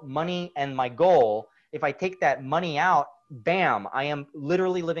Milo, money, and my goal, if I take that money out, bam, I am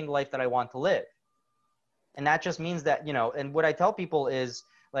literally living the life that I want to live. And that just means that, and what I tell people is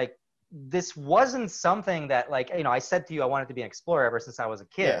like, this wasn't something that like, I said to you, I wanted to be an explorer ever since I was a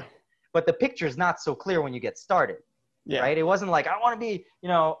yeah, kid, but the picture is not so clear when you get started, yeah, right? It wasn't like, I want to be,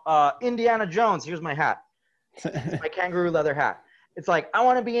 Indiana Jones. Here's my hat. It's my kangaroo leather hat. It's like, I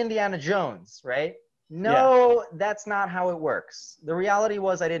want to be Indiana Jones, right? yeah, No, that's not how it works. The reality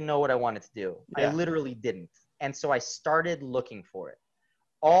was I didn't know what I wanted to do. I yeah, literally didn't. And so I started looking for it.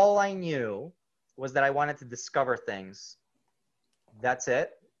 All I knew was that I wanted to discover things. That's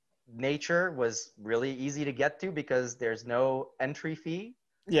it. Nature was really easy to get to because there's no entry fee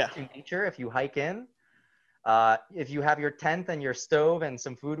yeah, to nature if you hike in. If you have your tent and your stove and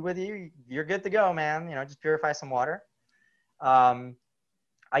some food with you, you're good to go, man. Just purify some water. Um,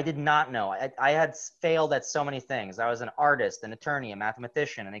 I did not know. I had failed at so many things. I was an artist, an attorney, a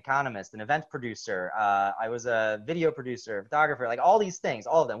mathematician, an economist, an event producer. I was a video producer, photographer, like all these things,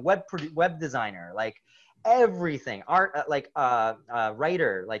 all of them. Web designer, like everything. Art,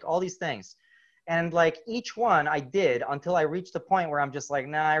 writer, like all these things. And like each one I did until I reached a point where I'm just like,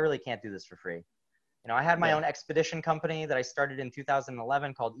 nah, I really can't do this for free. You know, I had my Yeah. own expedition company that I started in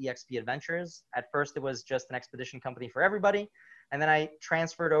 2011 called EXP Adventures. At first, it was just an expedition company for everybody. And then I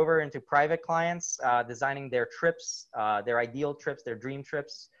transferred over into private clients, designing their trips, their ideal trips, their dream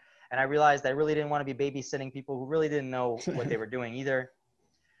trips. And I realized I really didn't want to be babysitting people who really didn't know what they were doing either.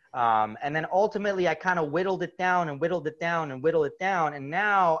 And then ultimately, I kind of whittled it down and whittled it down and whittled it down. And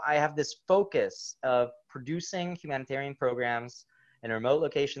now I have this focus of producing humanitarian programs in remote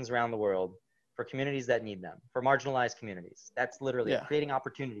locations around the world for communities that need them, for marginalized communities. That's literally it, Yeah. creating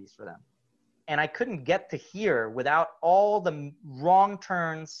opportunities for them. And I couldn't get to here without all the wrong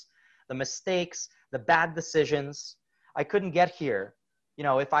turns, the mistakes, the bad decisions. I couldn't get here, you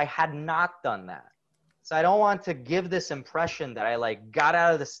know, if I had not done that. So I don't want to give this impression that I like got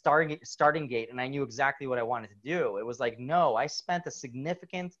out of the starting gate and I knew exactly what I wanted to do. It was like, no, I spent a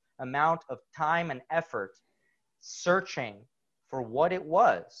significant amount of time and effort searching for what it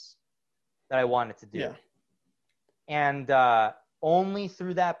was that I wanted to do. Yeah. And only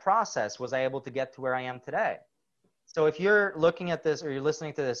through that process was I able to get to where I am today. So if you're looking at this or you're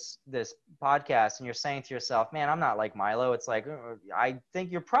listening to this podcast and you're saying to yourself, man, I'm not like Milo. It's like, I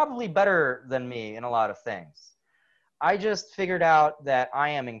think you're probably better than me in a lot of things. I just figured out that I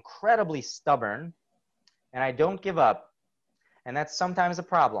am incredibly stubborn and I don't give up. And that's sometimes a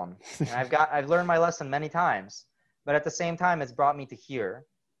problem. And I've learned my lesson many times, but at the same time, it's brought me to here.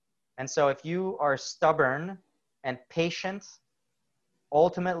 And so if you are stubborn and patient,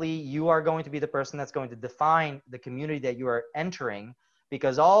 ultimately you are going to be the person that's going to define the community that you are entering,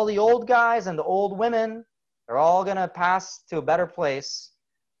 because all the old guys and the old women are all going to pass to a better place.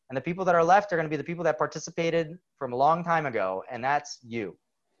 And the people that are left are going to be the people that participated from a long time ago. And that's you.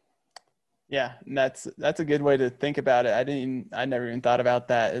 Yeah, and that's a good way to think about it. I never even thought about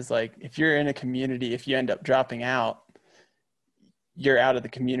that. Is like, if you're in a community, if you end up dropping out, you're out of the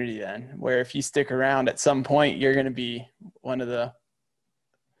community then. Where if you stick around, at some point you're going to be one of the,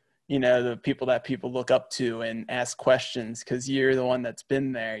 you know, the people that people look up to and ask questions, because you're the one that's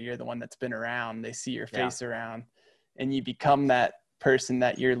been there, you're the one that's been around, they see your Yeah. face around, and you become that person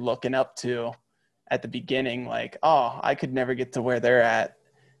that you're looking up to at the beginning, like, oh, I could never get to where they're at.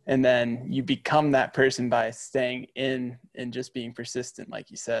 And then you become that person by staying in and just being persistent,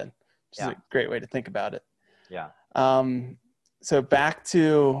 like you said, which is a great way to think about it. Yeah. So back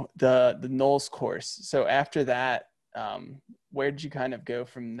to the Knowles course. So after that, where did you kind of go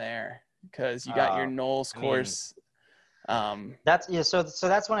from there? Because you got your Knowles course. That's yeah. So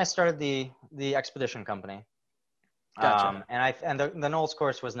that's when I started the expedition company. Gotcha. And the Knowles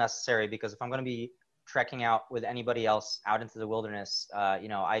course was necessary because if I'm going to be trekking out with anybody else out into the wilderness, you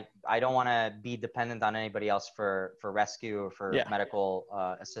know, I don't want to be dependent on anybody else for rescue or for medical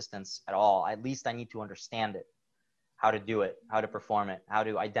assistance at all. At least I need to understand it, how to do it, how to perform it, how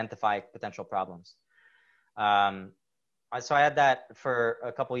to identify potential problems. So I had that for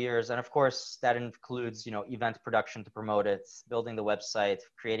a couple of years. And of course, that includes, you know, event production to promote it, building the website,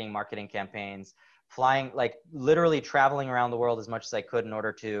 creating marketing campaigns, flying, like literally traveling around the world as much as I could in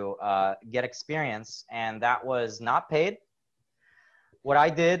order to get experience. And that was not paid. What I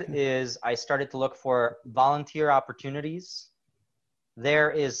did is I started to look for volunteer opportunities.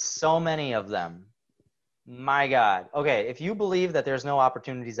 There is so many of them. My God. Okay, if you believe that there's no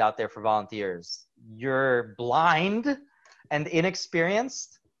opportunities out there for volunteers, you're blind and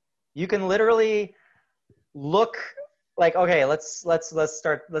inexperienced. You can literally look like, okay, let's do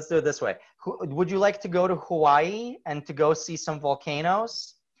it this way. Would you like to go to Hawaii and to go see some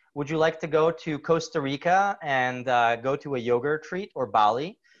volcanoes? Would you like to go to Costa Rica and go to a yoga retreat, or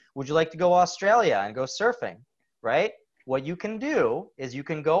Bali? Would you like to go to Australia and go surfing, right? What you can do is you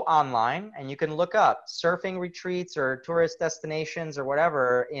can go online and you can look up surfing retreats or tourist destinations or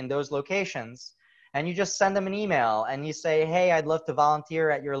whatever in those locations. And you just send them an email and you say, hey, I'd love to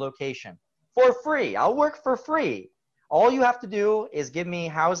volunteer at your location for free. I'll work for free. All you have to do is give me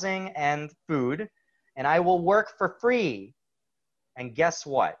housing and food, and I will work for free. And guess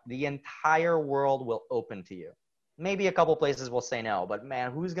what? The entire world will open to you. Maybe a couple places will say no, but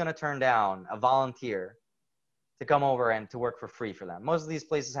man, who's going to turn down a volunteer to come over and to work for free for them? Most of these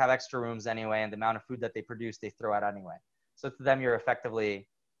places have extra rooms anyway, and the amount of food that they produce, they throw out anyway. So to them, you're effectively,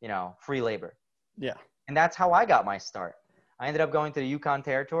 you know, free labor. Yeah. And that's how I got my start. I ended up going to the Yukon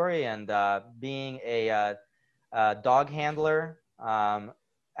Territory and being a dog handler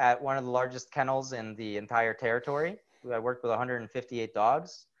at one of the largest kennels in the entire territory. I worked with 158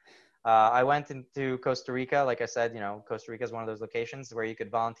 dogs. I went into Costa Rica. Like I said, Costa Rica is one of those locations where you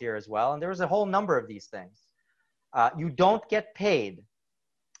could volunteer as well. And there was a whole number of these things. You don't get paid,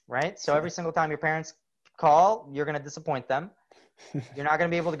 right? So every single time your parents call, you're going to disappoint them. You're not going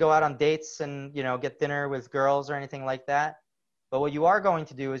to be able to go out on dates and, get dinner with girls or anything like that. But what you are going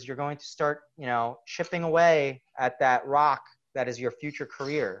to do is you're going to start, chipping away at that rock that is your future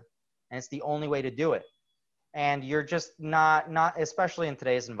career. And it's the only way to do it. And you're just not, especially in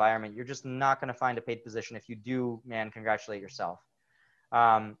today's environment, you're just not going to find a paid position. If you do, man, congratulate yourself.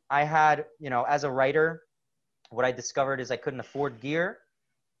 I had, as a writer, what I discovered is I couldn't afford gear,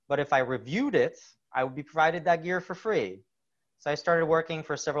 but if I reviewed it, I would be provided that gear for free. So I started working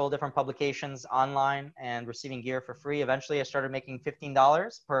for several different publications online and receiving gear for free. Eventually, I started making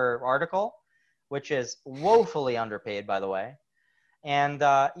 $15 per article, which is woefully underpaid, by the way. And,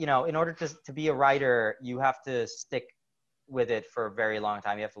 in order to be a writer, you have to stick with it for a very long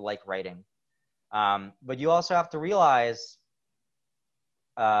time. You have to like writing. But you also have to realize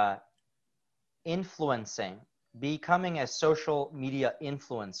influencing, becoming a social media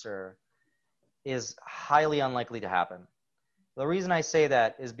influencer is highly unlikely to happen. The reason I say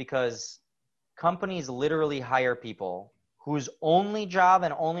that is because companies literally hire people whose only job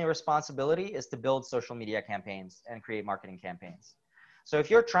and only responsibility is to build social media campaigns and create marketing campaigns. So if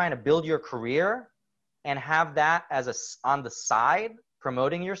you're trying to build your career and have that as on the side,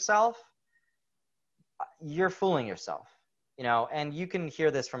 promoting yourself, you're fooling yourself, and you can hear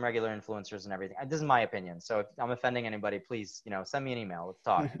this from regular influencers and everything. This is my opinion. So if I'm offending anybody, please, send me an email. Let's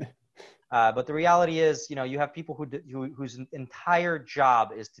talk. But the reality is, you have people whose entire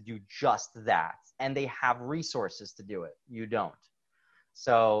job is to do just that, and they have resources to do it. You don't.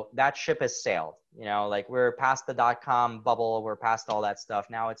 So that ship has sailed. Like we're past the .com bubble. We're past all that stuff.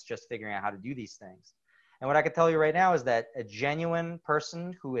 Now it's just figuring out how to do these things. And what I can tell you right now is that a genuine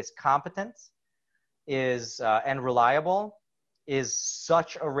person who is competent and reliable is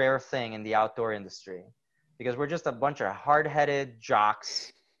such a rare thing in the outdoor industry, because we're just a bunch of hard-headed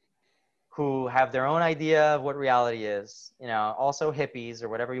jocks who have their own idea of what reality is, also hippies or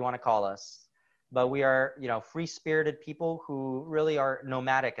whatever you want to call us. But we are, free-spirited people who really are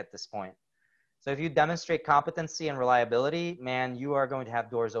nomadic at this point. So if you demonstrate competency and reliability, man, you are going to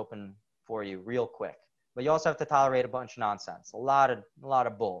have doors open for you real quick. But you also have to tolerate a bunch of nonsense, a lot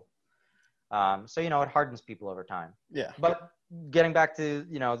of bull. So, it hardens people over time. Yeah. But getting back to,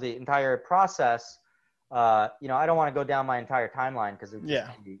 the entire process, I don't want to go down my entire timeline because it's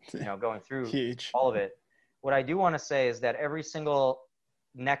be, going through huge all of it. What I do want to say is that every single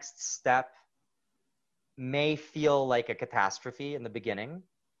next step may feel like a catastrophe in the beginning,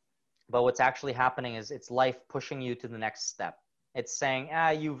 but what's actually happening is it's life pushing you to the next step. It's saying,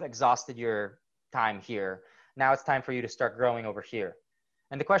 you've exhausted your time here. Now it's time for you to start growing over here.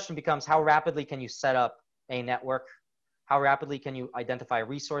 And the question becomes, how rapidly can you set up a network? How rapidly can you identify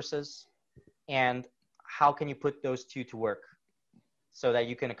resources? And how can you put those two to work so that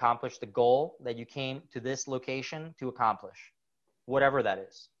you can accomplish the goal that you came to this location to accomplish, whatever that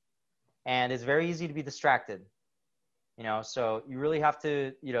is? And it's very easy to be distracted, so you really have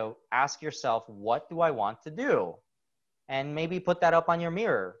to, ask yourself, what do I want to do? And maybe put that up on your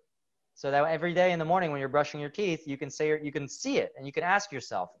mirror so that every day in the morning when you're brushing your teeth, you can see it and you can ask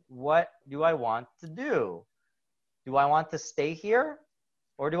yourself, what do I want to do? Do I want to stay here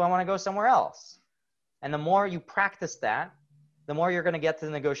or do I want to go somewhere else? And the more you practice that, the more you're going to get to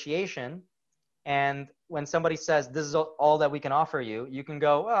the negotiation. And when somebody says, this is all that we can offer you, you can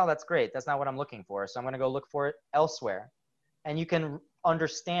go, well, that's great. That's not what I'm looking for. So I'm going to go look for it elsewhere. And you can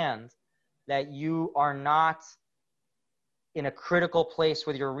understand that you are not in a critical place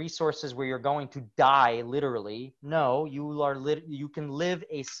with your resources where you're going to die, literally. No, you can live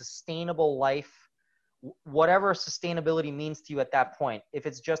a sustainable life, whatever sustainability means to you at that point. If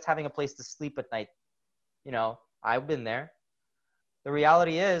it's just having a place to sleep at night, I've been there. The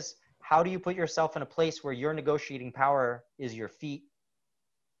reality is, how do you put yourself in a place where your negotiating power is your feet?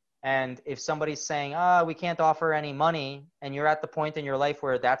 And if somebody's saying, we can't offer any money, and you're at the point in your life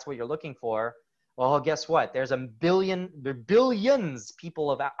where that's what you're looking for, well, guess what? There are billions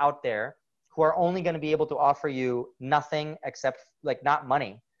people out there who are only going to be able to offer you nothing except not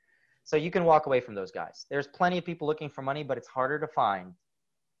money. So you can walk away from those guys. There's plenty of people looking for money, but it's harder to find.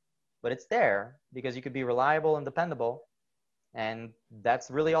 But it's there because you could be reliable and dependable. And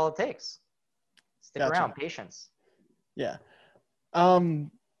that's really all it takes. Stick around, patience. Yeah.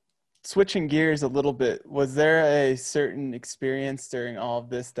 switching gears a little bit, was there a certain experience during all of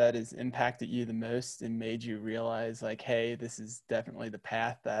this that has impacted you the most and made you realize like, hey, this is definitely the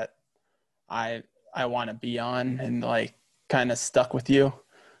path that I I want to be on, and like kind of stuck with you?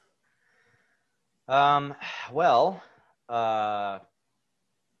 Um, well, uh,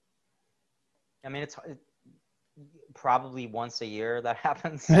 I mean, probably once a year that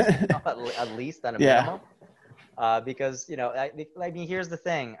happens, at least at a Yeah. minimum. Because I mean, here's the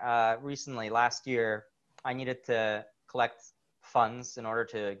thing. Recently, last year, I needed to collect funds in order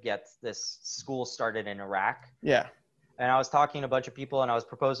to get this school started in Iraq. Yeah. And I was talking to a bunch of people, and I was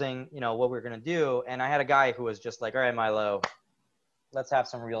proposing, what we were gonna do. And I had a guy who was just like, "All right, Milo, let's have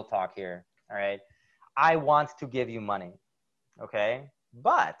some real talk here. All right, I want to give you money, okay,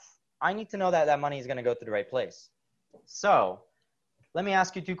 but I need to know that that money is gonna go to the right place. So let me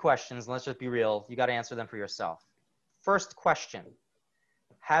ask you two questions. Let's just be real. You got to answer them for yourself. First question: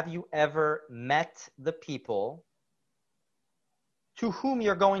 have you ever met the people to whom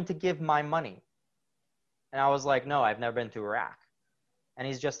you're going to give my money? And I was like, no, I've never been to Iraq. And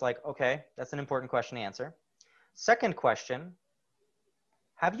he's just like, okay, that's an important question to answer. Second question: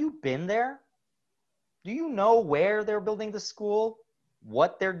 have you been there? Do you know where they're building the school,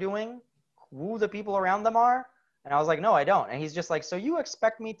 what they're doing, who the people around them are? And I was like, no, I don't. And he's just like, so you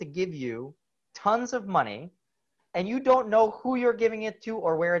expect me to give you tons of money and you don't know who you're giving it to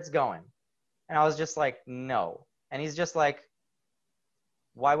or where it's going? And I was just like, no. And he's just like,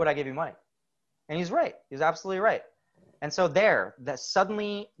 why would I give you money? And he's right. He's absolutely right. And so that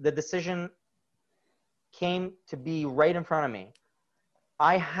suddenly the decision came to be right in front of me.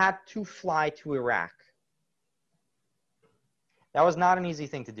 I had to fly to Iraq. That was not an easy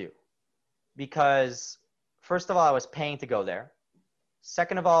thing to do because, first of all, I was paying to go there.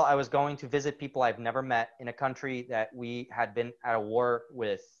 Second of all, I was going to visit people I've never met in a country that we had been at a war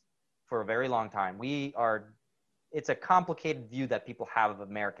with for a very long time. It's a complicated view that people have of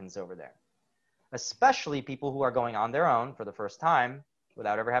Americans over there, especially people who are going on their own for the first time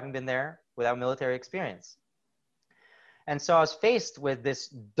without ever having been there, without military experience. And so I was faced with this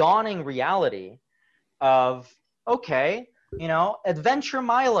dawning reality of, okay, Adventure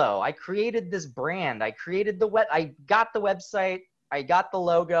Milo. I created this brand. I got the website. I got the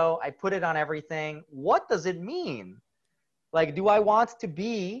logo. I put it on everything. What does it mean? Like, what do I want to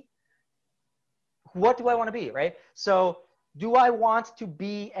be, right? So do I want to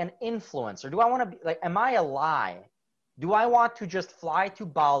be an influencer? Do I want to be like, am I a lie? Do I want to just fly to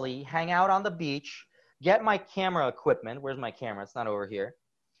Bali, hang out on the beach, get my camera equipment? Where's my camera? It's not over here.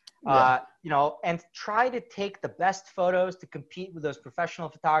 Yeah. And try to take the best photos to compete with those professional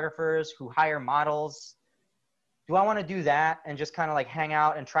photographers who hire models? Do I want to do that and just kind of like hang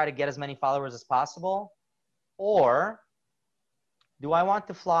out and try to get as many followers as possible? Or do I want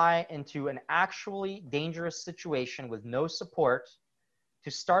to fly into an actually dangerous situation with no support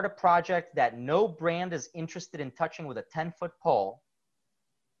to start a project that no brand is interested in touching with a 10-foot pole,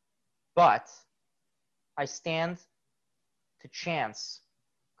 but I stand to chance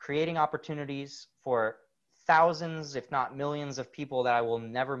creating opportunities for thousands, if not millions of people that I will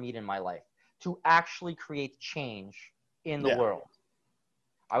never meet in my life to actually create change in the Yeah. world?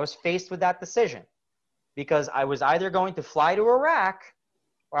 I was faced with that decision because I was either going to fly to Iraq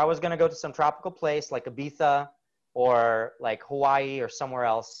or I was going to go to some tropical place like Ibiza or like Hawaii or somewhere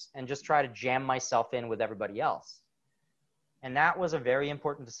else and just try to jam myself in with everybody else. And that was a very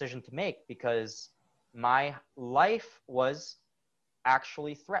important decision to make because my life was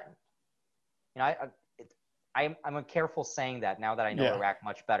actually threatened. I'm careful saying that now that I know Yeah. Iraq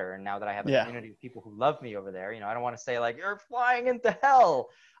much better, and now that I have a Yeah. community of people who love me over there. I don't want to say like you're flying into hell,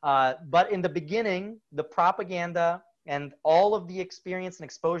 but in the beginning, the propaganda and all of the experience and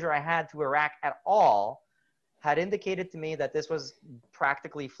exposure I had to Iraq at all had indicated to me that this was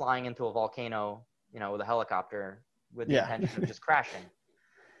practically flying into a volcano, with a helicopter with the Yeah. intention of just crashing.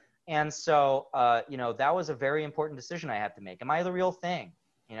 And so, that was a very important decision I had to make. Am I the real thing?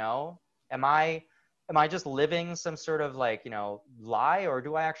 Am I just living some sort of like, lie, or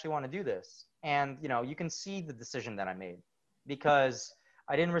do I actually want to do this? And, you can see the decision that I made because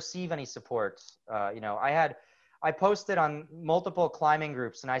I didn't receive any support. I posted on multiple climbing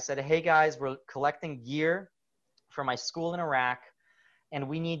groups and I said, hey guys, we're collecting gear for my school in Iraq and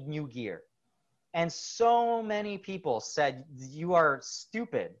we need new gear. And so many people said, you are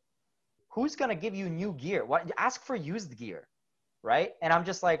stupid. Who's going to give you new gear? Ask for used gear, right? And I'm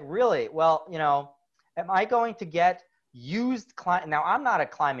just like, really? Well, am I going to get used Now, I'm not a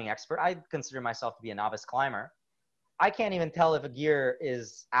climbing expert. I consider myself to be a novice climber. I can't even tell if a gear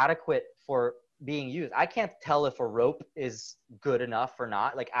is adequate for being used. I can't tell if a rope is good enough or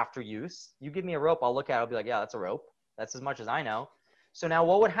not, like after use. You give me a rope, I'll look at it, I'll be like, yeah, that's a rope. That's as much as I know. So now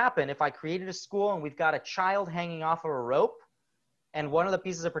what would happen if I created a school and we've got a child hanging off of a rope and one of the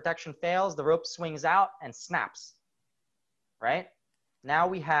pieces of protection fails, the rope swings out and snaps, right? Now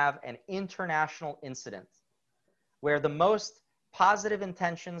we have an international incident where the most positive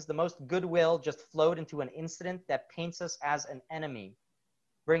intentions, the most goodwill just flowed into an incident that paints us as an enemy,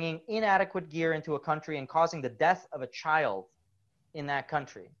 bringing inadequate gear into a country and causing the death of a child in that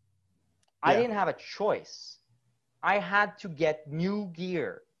country. I didn't have a choice. I had to get new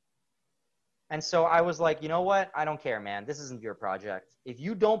gear. And so I was like, you know what? I don't care, man. This isn't your project. If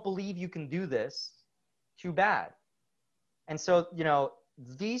you don't believe you can do this, too bad. And so, you know,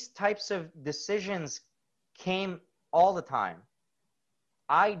 these types of decisions came all the time.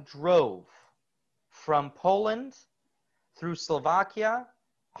 I drove from Poland through Slovakia,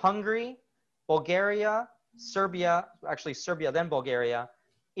 Hungary, Bulgaria, Serbia, actually Serbia, then Bulgaria,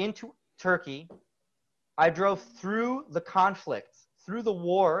 into Turkey. I drove through the conflict, through the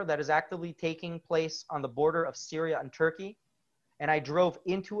war that is actively taking place on the border of Syria and Turkey. And I drove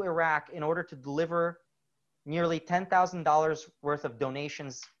into Iraq in order to deliver nearly $10,000 worth of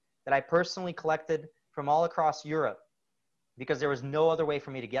donations that I personally collected from all across Europe because there was no other way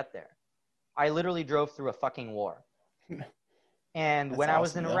for me to get there. I literally drove through a fucking war. And when I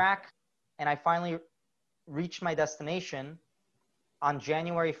was in Iraq and I finally reached my destination on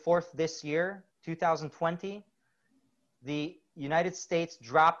January 4th this year, 2020, the United States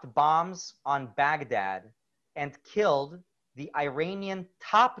dropped bombs on Baghdad and killed the Iranian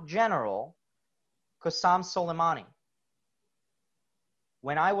top general, Qasem Soleimani.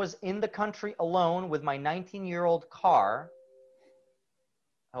 When I was in the country alone with my 19-year-old car,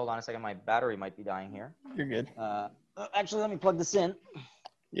 hold on a second, my battery might be dying here. You're good. Actually, let me plug this in.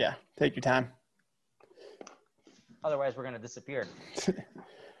 Yeah, take your time. Otherwise, we're going to disappear.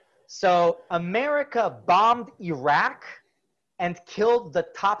 So America bombed Iraq and killed the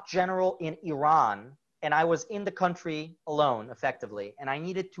top general in Iran. And I was in the country alone, effectively. And I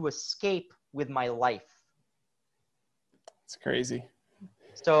needed to escape with my life. It's crazy.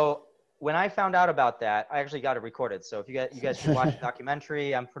 So when I found out about that, I actually got it recorded. So if you guys should watch the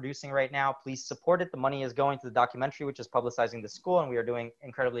documentary I'm producing right now, please support it. The money is going to the documentary, which is publicizing the school, and we are doing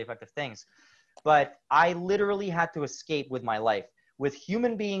incredibly effective things. But I literally had to escape with my life, with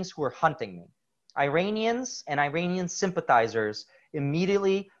human beings who were hunting me. Iranians and Iranian sympathizers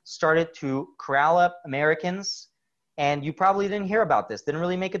immediately started to corral up Americans. And you probably didn't hear about this, didn't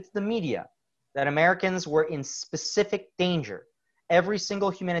really make it to the media, that Americans were in specific danger. Every single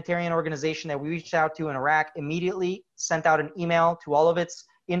humanitarian organization that we reached out to in Iraq immediately sent out an email to all of its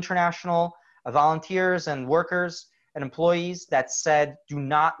international volunteers and workers and employees that said, do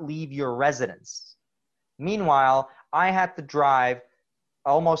not leave your residence. Meanwhile, I had to drive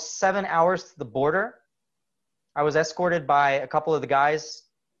almost 7 hours to the border. I was escorted by a couple of the guys.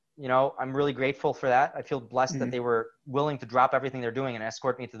 You know, I'm really grateful for that. I feel blessed that they were willing to drop everything they're doing and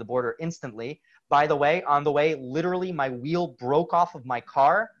escort me to the border instantly. By the way, on the way, literally my wheel broke off of my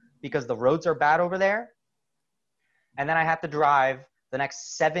car because the roads are bad over there. And then I had to drive the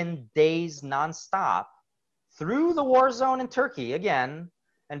next 7 days nonstop through the war zone in Turkey again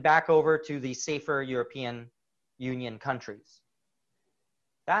and back over to the safer European Union countries.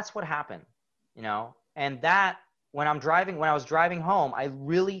 That's what happened, you know, and that when I was driving home, I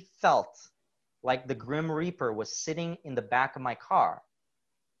really felt like the Grim Reaper was sitting in the back of my car.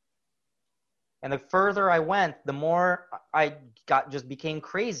 And the further I went, the more I just became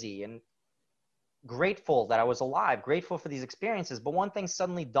crazy and grateful that I was alive, grateful for these experiences. But one thing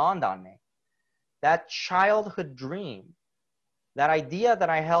suddenly dawned on me. That childhood dream, that idea that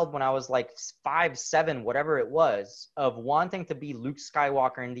I held when I was like 5, 7, whatever it was, of wanting to be Luke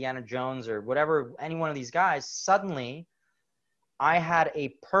Skywalker, Indiana Jones, or whatever, any one of these guys, suddenly I had a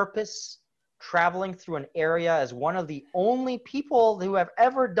purpose traveling through an area as one of the only people who have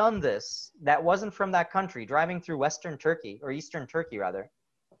ever done this that wasn't from that country, driving through Western Turkey, or Eastern Turkey rather.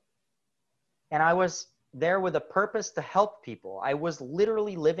 And I was there with a purpose to help people. I was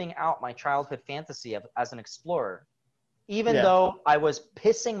literally living out my childhood fantasy as an explorer. Even though I was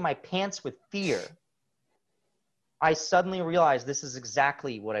pissing my pants with fear, I suddenly realized this is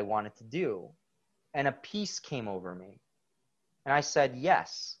exactly what I wanted to do. And a peace came over me. And I said,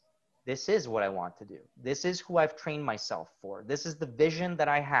 yes, this is what I want to do. This is who I've trained myself for. This is the vision that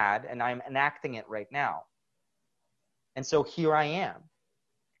I had, and I'm enacting it right now. And so here I am.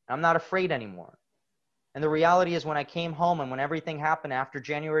 I'm not afraid anymore. And the reality is when I came home and when everything happened after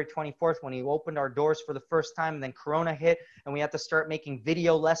January 24th, when we opened our doors for the first time, and then Corona hit and we had to start making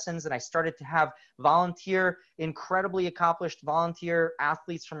video lessons, and I started to have incredibly accomplished volunteer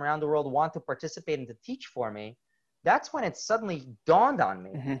athletes from around the world want to participate and to teach for me, that's when it suddenly dawned on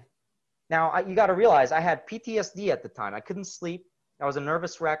me. Mm-hmm. Now, you got to realize I had PTSD at the time. I couldn't sleep. I was a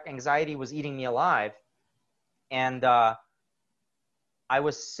nervous wreck. Anxiety was eating me alive. And I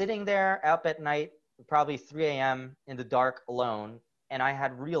was sitting there up at night, probably 3 a.m. in the dark alone, and I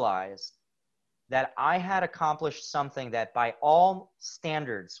had realized that I had accomplished something that by all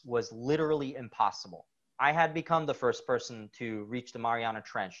standards was literally impossible. I had become the first person to reach the Mariana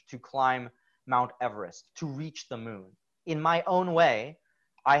Trench, to climb Mount Everest, to reach the moon. In my own way,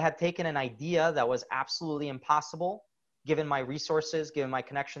 I had taken an idea that was absolutely impossible, given my resources, given my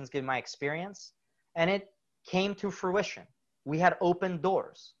connections, given my experience, and it came to fruition. We had opened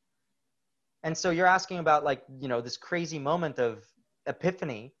doors. And so you're asking about, like, this crazy moment of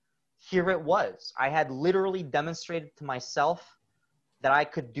epiphany. Here it was. I had literally demonstrated to myself that I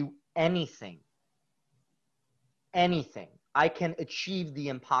could do anything. Anything. I can achieve the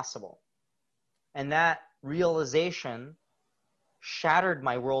impossible. And that realization shattered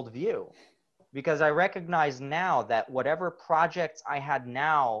my worldview, because I recognize now that whatever projects I had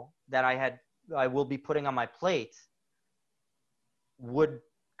now that I will be putting on my plate would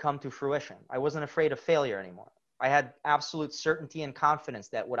come to fruition. I wasn't afraid of failure anymore. I had absolute certainty and confidence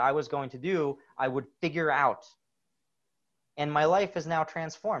that what I was going to do, I would figure out. And my life is now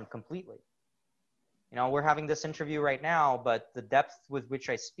transformed completely. We're having this interview right now, but the depth with which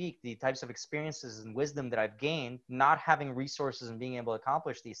I speak, the types of experiences and wisdom that I've gained, not having resources and being able to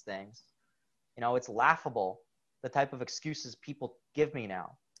accomplish these things, it's laughable, the type of excuses people give me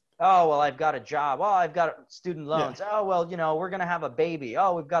now. Oh, well, I've got a job. Oh, I've got student loans. Yeah. Oh, well, we're going to have a baby.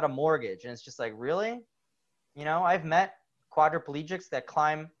 Oh, we've got a mortgage. And it's just like, really? I've met quadriplegics that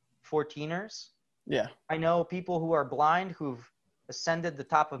climb 14ers. Yeah. I know people who are blind who've ascended the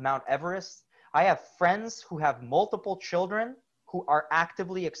top of Mount Everest. I have friends who have multiple children who are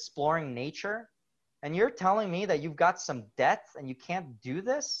actively exploring nature. And you're telling me that you've got some debt and you can't do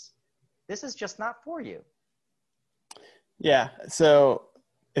this? This is just not for you. Yeah. So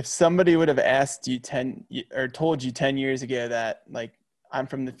if somebody would have asked you 10 or told you 10 years ago that, like, I'm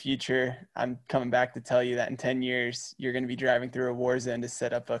from the future, I'm coming back to tell you that in 10 years, you're going to be driving through a war zone to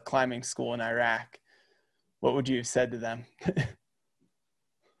set up a climbing school in Iraq, what would you have said to them?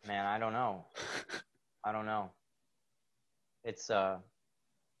 Man, I don't know. I don't know. It's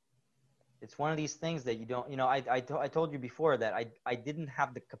one of these things that you don't, I told you before that I didn't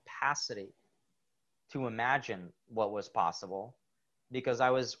have the capacity to imagine what was possible because I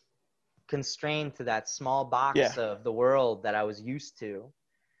was constrained to that small Yeah. box of the world that I was used to,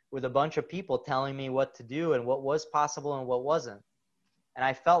 with a bunch of people telling me what to do and what was possible and what wasn't. And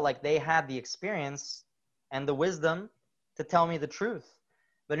I felt like they had the experience and the wisdom to tell me the truth.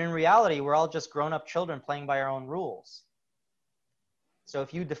 But in reality, we're all just grown-up children playing by our own rules. So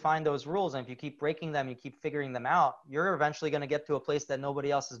if you define those rules and if you keep breaking them, you keep figuring them out, you're eventually going to get to a place that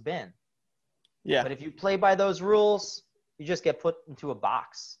nobody else has been. Yeah. But if you play by those rules, you just get put into a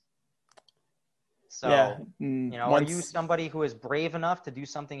box. So, Yeah. are you somebody who is brave enough to do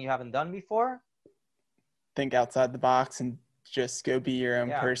something you haven't done before? Think outside the box and just go be your own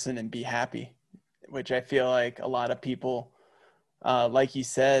Yeah. person and be happy, which I feel like a lot of people, like you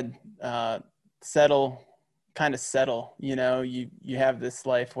said, settle, you have this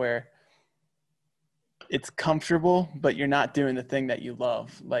life where it's comfortable, but you're not doing the thing that you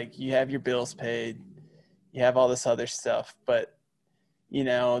love. Like, you have your bills paid, you have all this other stuff, but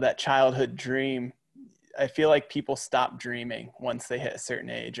that childhood dream, I feel like people stop dreaming once they hit a certain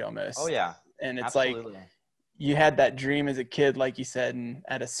age Oh, almost. yeah. And it's Absolutely. like, you had that dream as a kid, like you said, and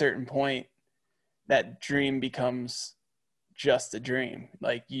at a certain point, that dream becomes just a dream.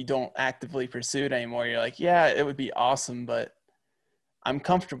 Like, you don't actively pursue it anymore. You're like, yeah, it would be awesome, but I'm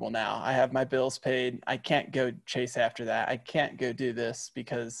comfortable now. I have my bills paid. I can't go chase after that. I can't go do this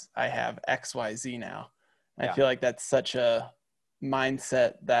because I have XYZ now. And I Yeah. feel like that's such a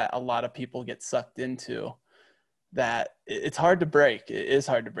mindset that a lot of people get sucked into, that it's hard to break. It is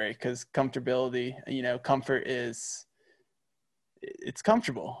hard to break because comfortability, comfort it's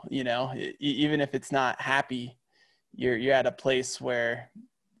comfortable, even if it's not happy, you're at a place where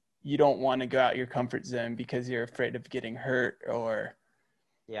you don't want to go out your comfort zone because you're afraid of getting hurt or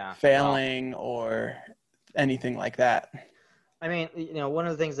Yeah. Well, failing or anything like that. I mean, one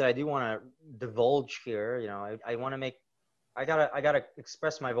of the things that I do want to divulge here, I want to make, I gotta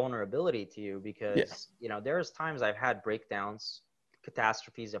express my vulnerability to you Yeah. because, there's times I've had breakdowns,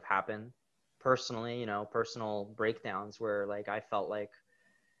 catastrophes have happened. personally, you know, personal breakdowns where like I felt like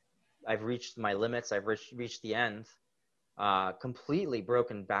I've reached my limits, I've reached the end, completely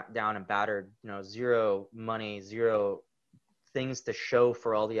broken back down and battered, you know, zero money, zero things to show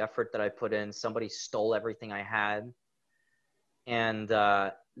for all the effort that I put in. Somebody stole everything I had. And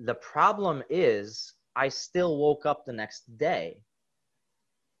the problem is I still woke up the next day.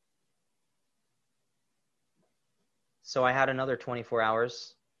 So I had another 24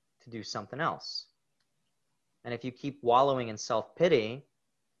 hours to do something else. And if you keep wallowing in self-pity,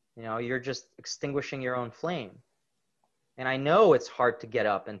 you know, you're just extinguishing your own flame. And I know it's hard to get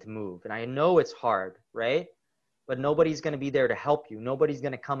up and to move. And I know it's hard, right? But nobody's going to be there to help you. Nobody's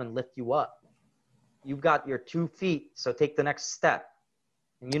going to come and lift you up. You've got your 2 feet, so take the next step.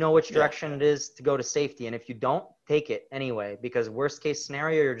 And you know which direction it is to go to safety. And if you don't, take it anyway, because worst case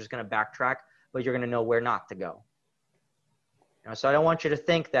scenario, you're just going to backtrack, but you're going to know where not to go. You know, so I don't want you to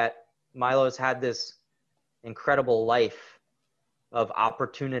think that Milo's had this incredible life of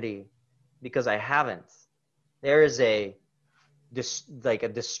opportunity, because I haven't. There is a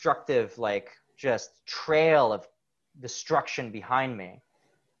destructive, like just trail of destruction behind me.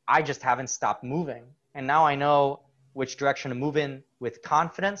 I just haven't stopped moving. And now I know which direction to move in with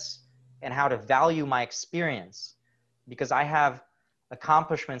confidence and how to value my experience, because I have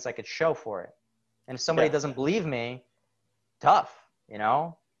accomplishments I could show for it. And if somebody doesn't believe me, tough, you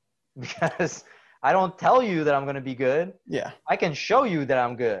know, because I don't tell you that I'm going to be good. Yeah. I can show you that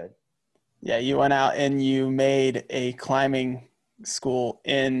I'm good. Yeah. You went out and you made a climbing school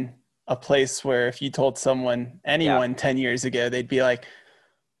in a place where if you told anyone 10 years ago, they'd be like,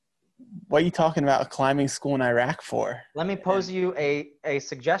 what are you talking about a climbing school in Iraq for? Let me pose you a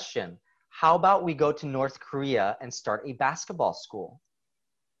suggestion. How about we go to North Korea and start a basketball school?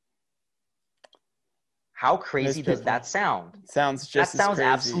 How crazy does that sound? Sounds just that sounds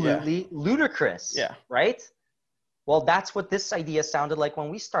as crazy, absolutely ludicrous. Yeah. Right? Well, that's what this idea sounded like when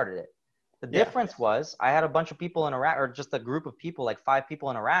we started it. The difference was I had a bunch of people in Iraq, or just a group of people, like 5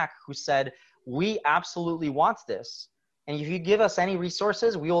 people in Iraq, who said, we absolutely want this. And if you give us any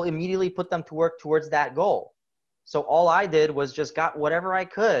resources, we will immediately put them to work towards that goal. So all I did was just got whatever I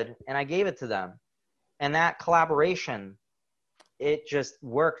could and I gave it to them. And that collaboration, it just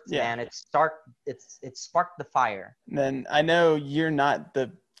worked, man. It sparked the fire. Then I know you're not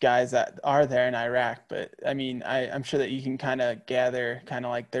the guys that are there in Iraq, but I mean, I'm sure that you can kind of gather kind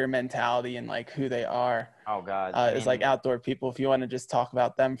of like their mentality and like who they are. Oh God. As like outdoor people, if you want to just talk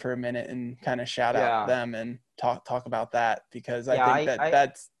about them for a minute and kind of shout out them and talk about that, because I think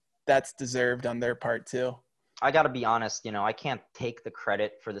that's deserved on their part too. I got to be honest, you know, I can't take the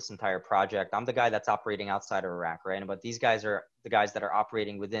credit for this entire project. I'm the guy that's operating outside of Iraq, right? But these guys are the guys that are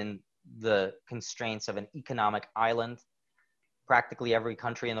operating within the constraints of an economic island. Practically every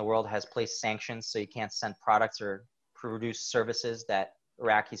country in the world has placed sanctions, so you can't send products or produce services that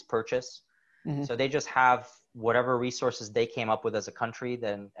Iraqis purchase. Mm-hmm. So they just have whatever resources they came up with as a country,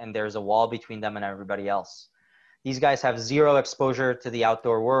 and there's a wall between them and everybody else. These guys have zero exposure to the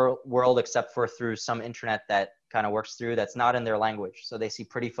outdoor world except for through some internet that kind of works through that's not in their language. So they see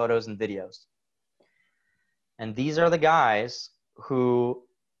pretty photos and videos. And these are the guys who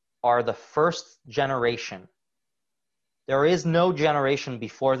are the first generation. There is no generation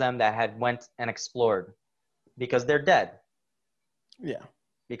before them that had went and explored, because they're dead. Yeah.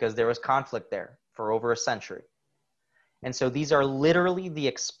 Because there was conflict there for over a century. And so these are literally the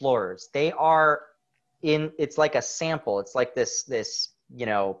explorers. They are it's like a sample. It's like this, you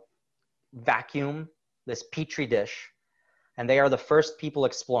know, vacuum, this petri dish, and they are the first people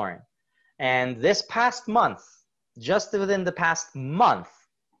exploring. And this past month, just within the past month,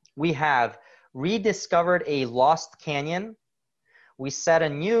 we have rediscovered a lost canyon. We set a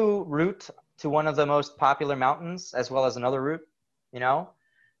new route to one of the most popular mountains, as well as another route, you know,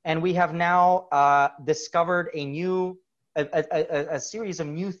 and we have now discovered a series of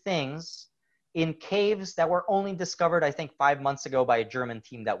new things in caves that were only discovered, I think, 5 months ago by a German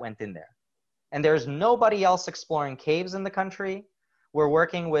team that went in there. And there's nobody else exploring caves in the country. We're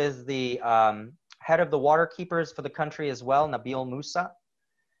working with the head of the water keepers for the country as well, Nabil Musa.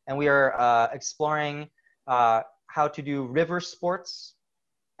 And we are exploring how to do river sports,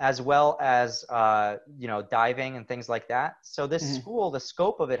 as well as, you know, diving and things like that. So this school, the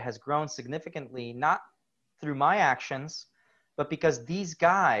scope of it has grown significantly, not through my actions, but because these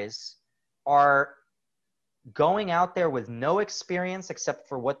guys are going out there with no experience except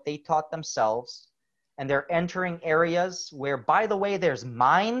for what they taught themselves. And they're entering areas where, by the way, there's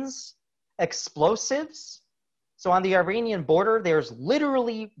mines, explosives. So on the Iranian border, there's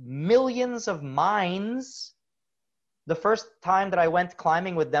literally millions of mines. the first time that I went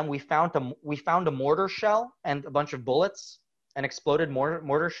climbing with them, we found a mortar shell and a bunch of bullets, an exploded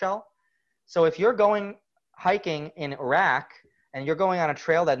mortar shell. So if you're going hiking in Iraq and you're going on a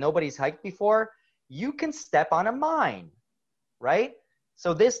trail that nobody's hiked before, you can step on a mine, right?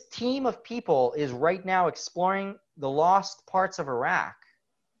 So this team of people is right now exploring the lost parts of Iraq.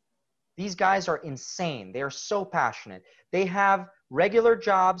 These guys are insane. They are so passionate. They have regular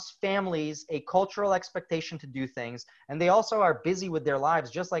jobs, families, a cultural expectation to do things, and they also are busy with their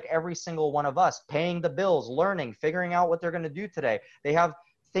lives just like every single one of us, paying the bills, learning, figuring out what they're going to do today. They have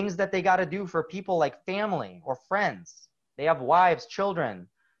things that they got to do for people like family or friends. They have wives, children,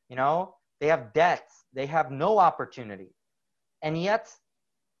 you know, they have debts, they have no opportunity. And yet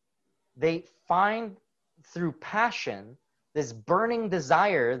they find through passion this burning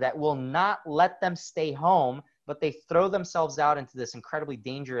desire that will not let them stay home, but they throw themselves out into this incredibly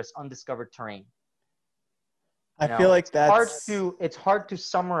dangerous, undiscovered terrain. I feel like It's hard to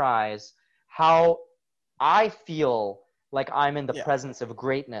summarize how I feel like I'm in the presence of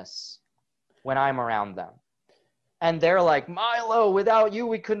greatness when I'm around them. And they're like, Milo, without you,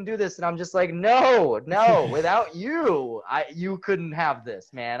 we couldn't do this. And I'm just like, no, without you, you couldn't have this,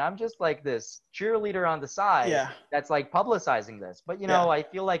 man. I'm just like this cheerleader on the side that's like publicizing this. But, you know, I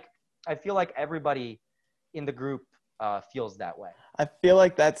feel like everybody in the group feels that way. I feel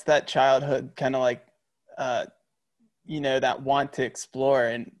like that's that childhood kind of like, you know, that want to explore,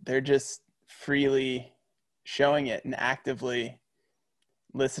 and they're just freely showing it and actively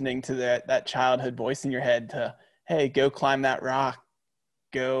listening to that childhood voice in your head to, hey, go climb that rock,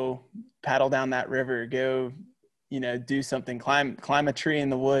 go paddle down that river, go, you know, do something, climb a tree in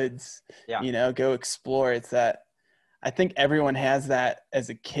the woods, you know, go explore. It's that, I think everyone has that as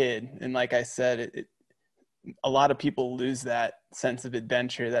a kid. And like I said, a lot of people lose that sense of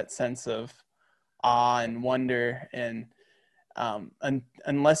adventure, that sense of awe and wonder. And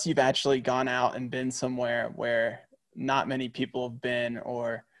unless you've actually gone out and been somewhere where not many people have been,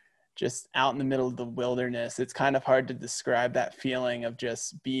 or just out in the middle of the wilderness, it's kind of hard to describe that feeling of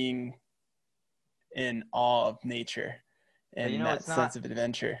just being in awe of nature and, you know, that sense of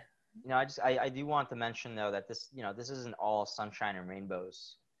adventure. You know, I do want to mention though that this, you know, this isn't all sunshine and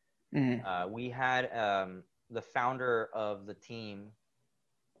rainbows. We had the founder of the team,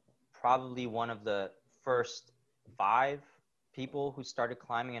 probably one of the first 5 people who started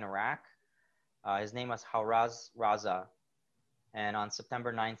climbing in Iraq. His name was Hawraz Raza. And on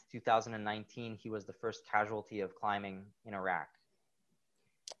September 9th, 2019, he was the first casualty of climbing in Iraq.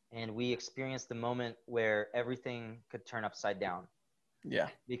 And we experienced the moment where everything could turn upside down. Yeah.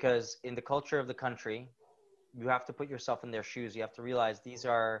 Because in the culture of the country, you have to put yourself in their shoes. You have to realize these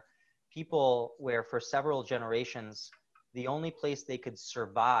are people where for several generations, the only place they could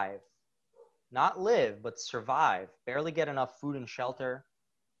survive, not live, but survive, barely get enough food and shelter,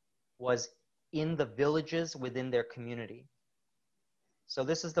 was in the villages within their community. So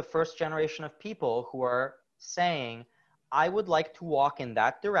this is the first generation of people who are saying, I would like to walk in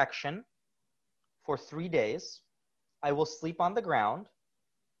that direction for 3 days. I will sleep on the ground.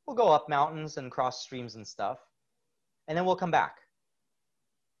 We'll go up mountains and cross streams and stuff. And then we'll come back.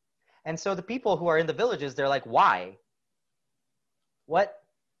 And so the people who are in the villages, they're like, why? What?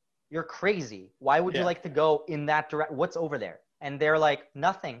 You're crazy. Why would you like to go in that direction? What's over there? And they're like,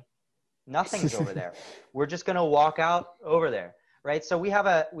 nothing. Nothing's over there. We're just going to walk out over there. Right? So we have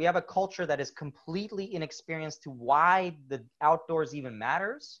a culture that is completely inexperienced to why the outdoors even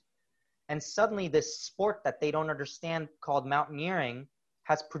matters. And suddenly this sport that they don't understand called mountaineering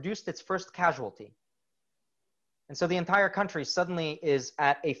has produced its first casualty. And so the entire country suddenly is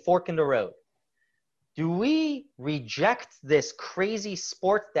at a fork in the road. Do we reject this crazy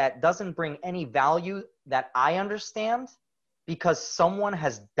sport that doesn't bring any value that I understand because someone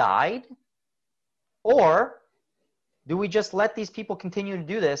has died? Or do we just let these people continue to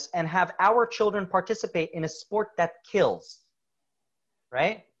do this and have our children participate in a sport that kills?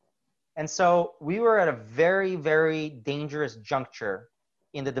 Right? And so we were at a very, very dangerous juncture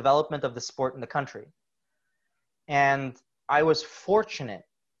in the development of the sport in the country. And I was fortunate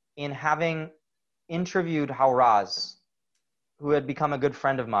in having interviewed Hawraz, who had become a good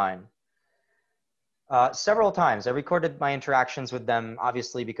friend of mine, several times. I recorded my interactions with them,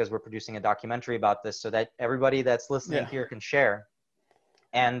 obviously, because we're producing a documentary about this so that everybody that's listening here can share.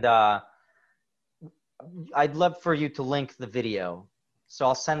 And I'd love for you to link the video. So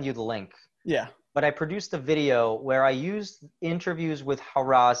I'll send you the link. Yeah. But I produced a video where I used interviews with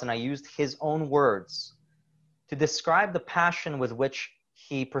Hawraz and I used his own words to describe the passion with which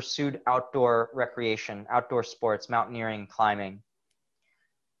he pursued outdoor recreation, outdoor sports, mountaineering, climbing.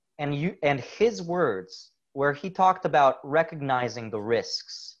 And his words where he talked about recognizing the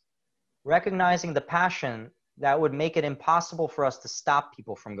risks, recognizing the passion that would make it impossible for us to stop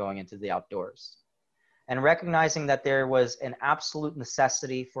people from going into the outdoors, and recognizing that there was an absolute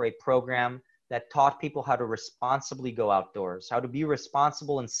necessity for a program that taught people how to responsibly go outdoors, how to be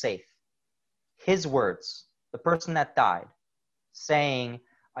responsible and safe. His words, the person that died, saying,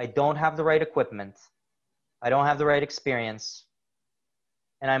 I don't have the right equipment, I don't have the right experience,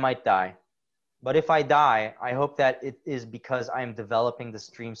 and I might die. But if I die, I hope that it is because I am developing this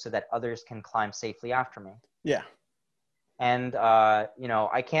dream so that others can climb safely after me. Yeah. And,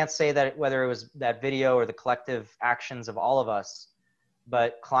 I can't say that whether it was that video or the collective actions of all of us,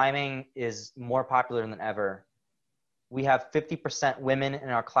 but climbing is more popular than ever. We have 50% women in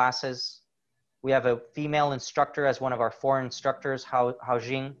our classes. We have a female instructor as one of our 4 instructors,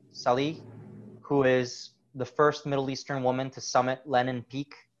 Haojing Salih, who is the first Middle Eastern woman to summit Lenin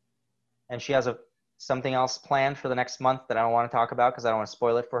Peak. And she has something else planned for the next month that I don't want to talk about because I don't want to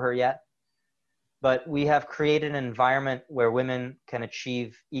spoil it for her yet. But we have created an environment where women can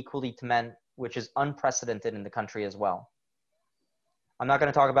achieve equally to men, which is unprecedented in the country as well. I'm not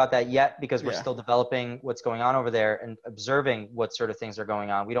going to talk about that yet because we're still developing what's going on over there and observing what sort of things are going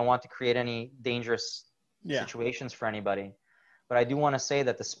on. We don't want to create any dangerous situations for anybody. But I do want to say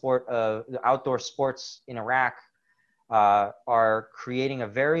that the outdoor sports in Iraq are creating a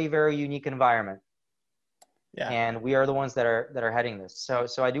very, very unique environment. Yeah. And we are the ones that are heading this.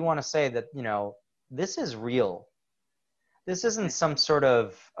 So I do want to say that, this is real. This isn't some sort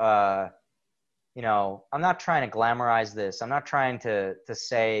of, I'm not trying to glamorize this. I'm not trying to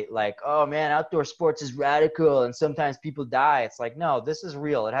say like, oh man, outdoor sports is radical and sometimes people die. It's like, no, this is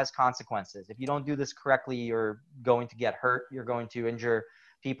real. It has consequences. If you don't do this correctly, you're going to get hurt. You're going to injure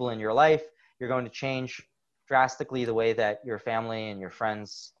people in your life. You're going to change drastically the way that your family and your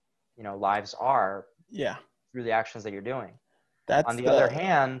friends, lives are through the actions that you're doing. On the other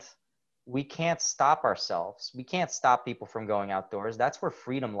hand, we can't stop ourselves. We can't stop people from going outdoors. That's where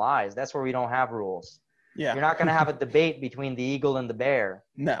freedom lies. That's where we don't have rules. Yeah. You're not going to have a debate between the eagle and the bear.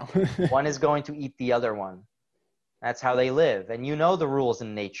 No. One is going to eat the other one. That's how they live. And the rules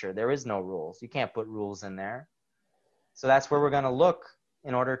in nature. There is no rules. You can't put rules in there. So that's where we're going to look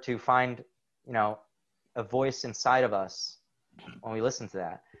in order to find, a voice inside of us when we listen to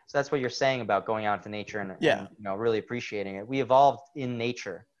that. So that's what you're saying about going out into nature and really appreciating it. We evolved in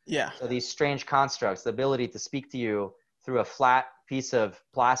nature. Yeah. So these strange constructs, the ability to speak to you through a flat piece of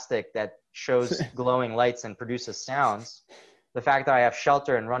plastic that shows glowing lights and produces sounds, the fact that I have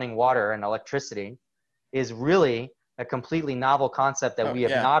shelter and running water and electricity is really a completely novel concept that we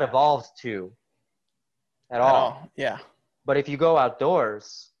have not evolved to at all. Yeah. But if you go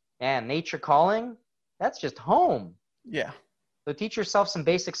outdoors and nature calling, that's just home. Yeah. So teach yourself some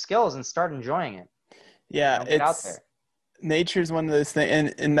basic skills and start enjoying it. Yeah. Get out there. Nature's one of those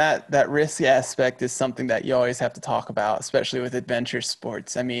things, and that risk aspect is something that you always have to talk about, especially with adventure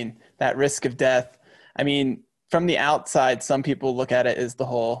sports. I mean, that risk of death. I mean, from the outside, some people look at it as the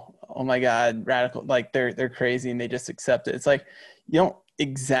whole, oh my God, radical, like they're crazy and they just accept it. It's like, you don't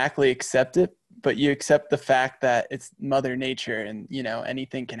exactly accept it, but you accept the fact that it's Mother Nature and,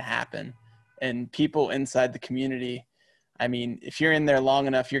 anything can happen. And people inside the community, I mean, if you're in there long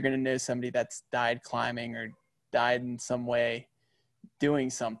enough, you're going to know somebody that's died climbing or died in some way doing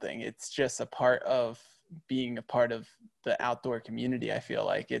something. It's just a part of being a part of the outdoor community. I feel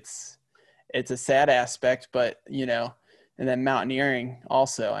like it's a sad aspect, but and then mountaineering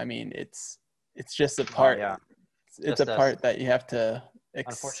also, I mean, it's just a part. It's a part that you have to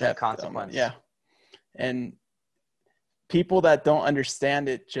accept. Unfortunate consequence. Yeah. And people that don't understand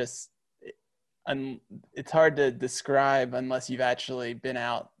it it's hard to describe unless you've actually been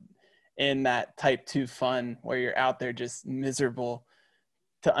out in that type 2 fun where you're out there just miserable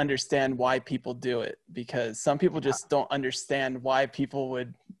to understand why people do it, because some people just don't understand why people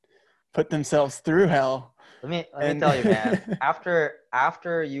would put themselves through hell. Let me tell you, man,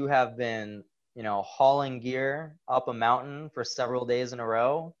 after you have been, hauling gear up a mountain for several days in a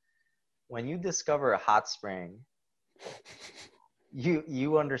row, when you discover a hot spring,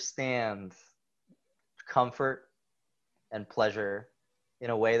 you understand comfort and pleasure in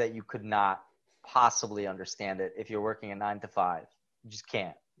a way that you could not possibly understand it if you're working a 9 to 5. You just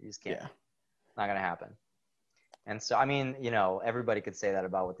can't. Yeah. Not going to happen. And so, I mean, everybody could say that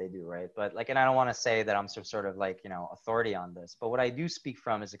about what they do, right? But and I don't want to say that I'm some sort of authority on this, but what I do speak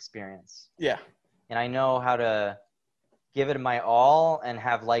from is experience. Yeah. And I know how to give it my all and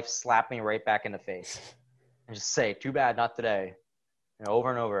have life slap me right back in the face and just say, too bad, not today.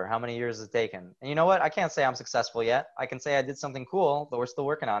 Over and over. How many years has it taken? And you know what? I can't say I'm successful yet. I can say I did something cool, but we're still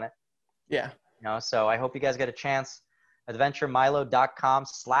working on it. Yeah. So I hope you guys get a chance.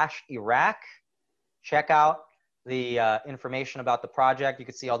 adventuremilo.com/Iraq. Check out the information about the project. You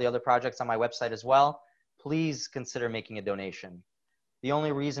can see all the other projects on my website as well. Please consider making a donation. The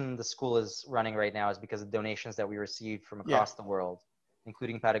only reason the school is running right now is because of donations that we received from across the world,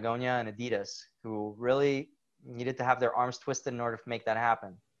 including Patagonia and Adidas, who really needed to have their arms twisted in order to make that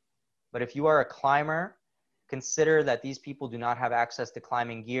happen. But if you are a climber, consider that these people do not have access to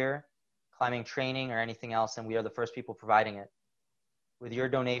climbing gear, climbing training, or anything else, and we are the first people providing it. With your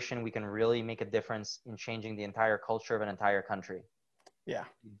donation, we can really make a difference in changing the entire culture of an entire country. Yeah.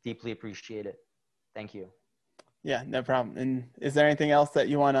 Deeply appreciate it. Thank you. Yeah, no problem. And is there anything else that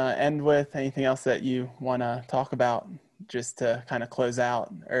you want to end with? Anything else that you want to talk about just to kind of close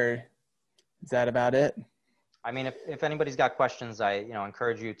out, or is that about it? I mean, if anybody's got questions, I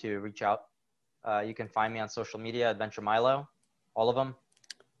encourage you to reach out. You can find me on social media, Adventure Milo, all of them,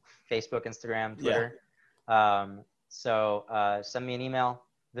 Facebook, Instagram, Twitter. So send me an email,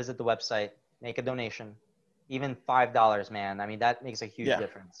 visit the website, make a donation, even $5, man. I mean, that makes a huge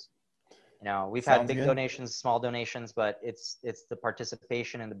difference. We've had big donations, small donations, but it's the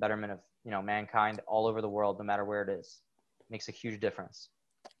participation and the betterment of, mankind all over the world, no matter where it is. It makes a huge difference.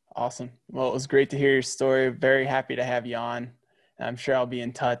 Awesome. Well, it was great to hear your story. Very happy to have you on. I'm sure I'll be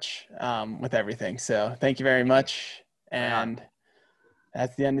in touch with everything. So thank you very much. And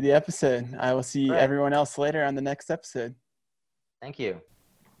that's the end of the episode. I will see everyone else later on the next episode. Thank you.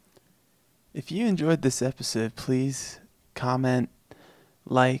 If you enjoyed this episode, please comment,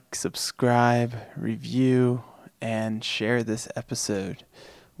 like, subscribe, review, and share this episode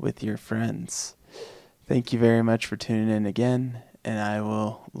with your friends. Thank you very much for tuning in again, and I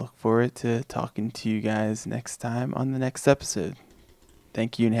will look forward to talking to you guys next time on the next episode.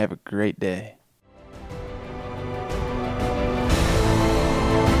 Thank you and have a great day.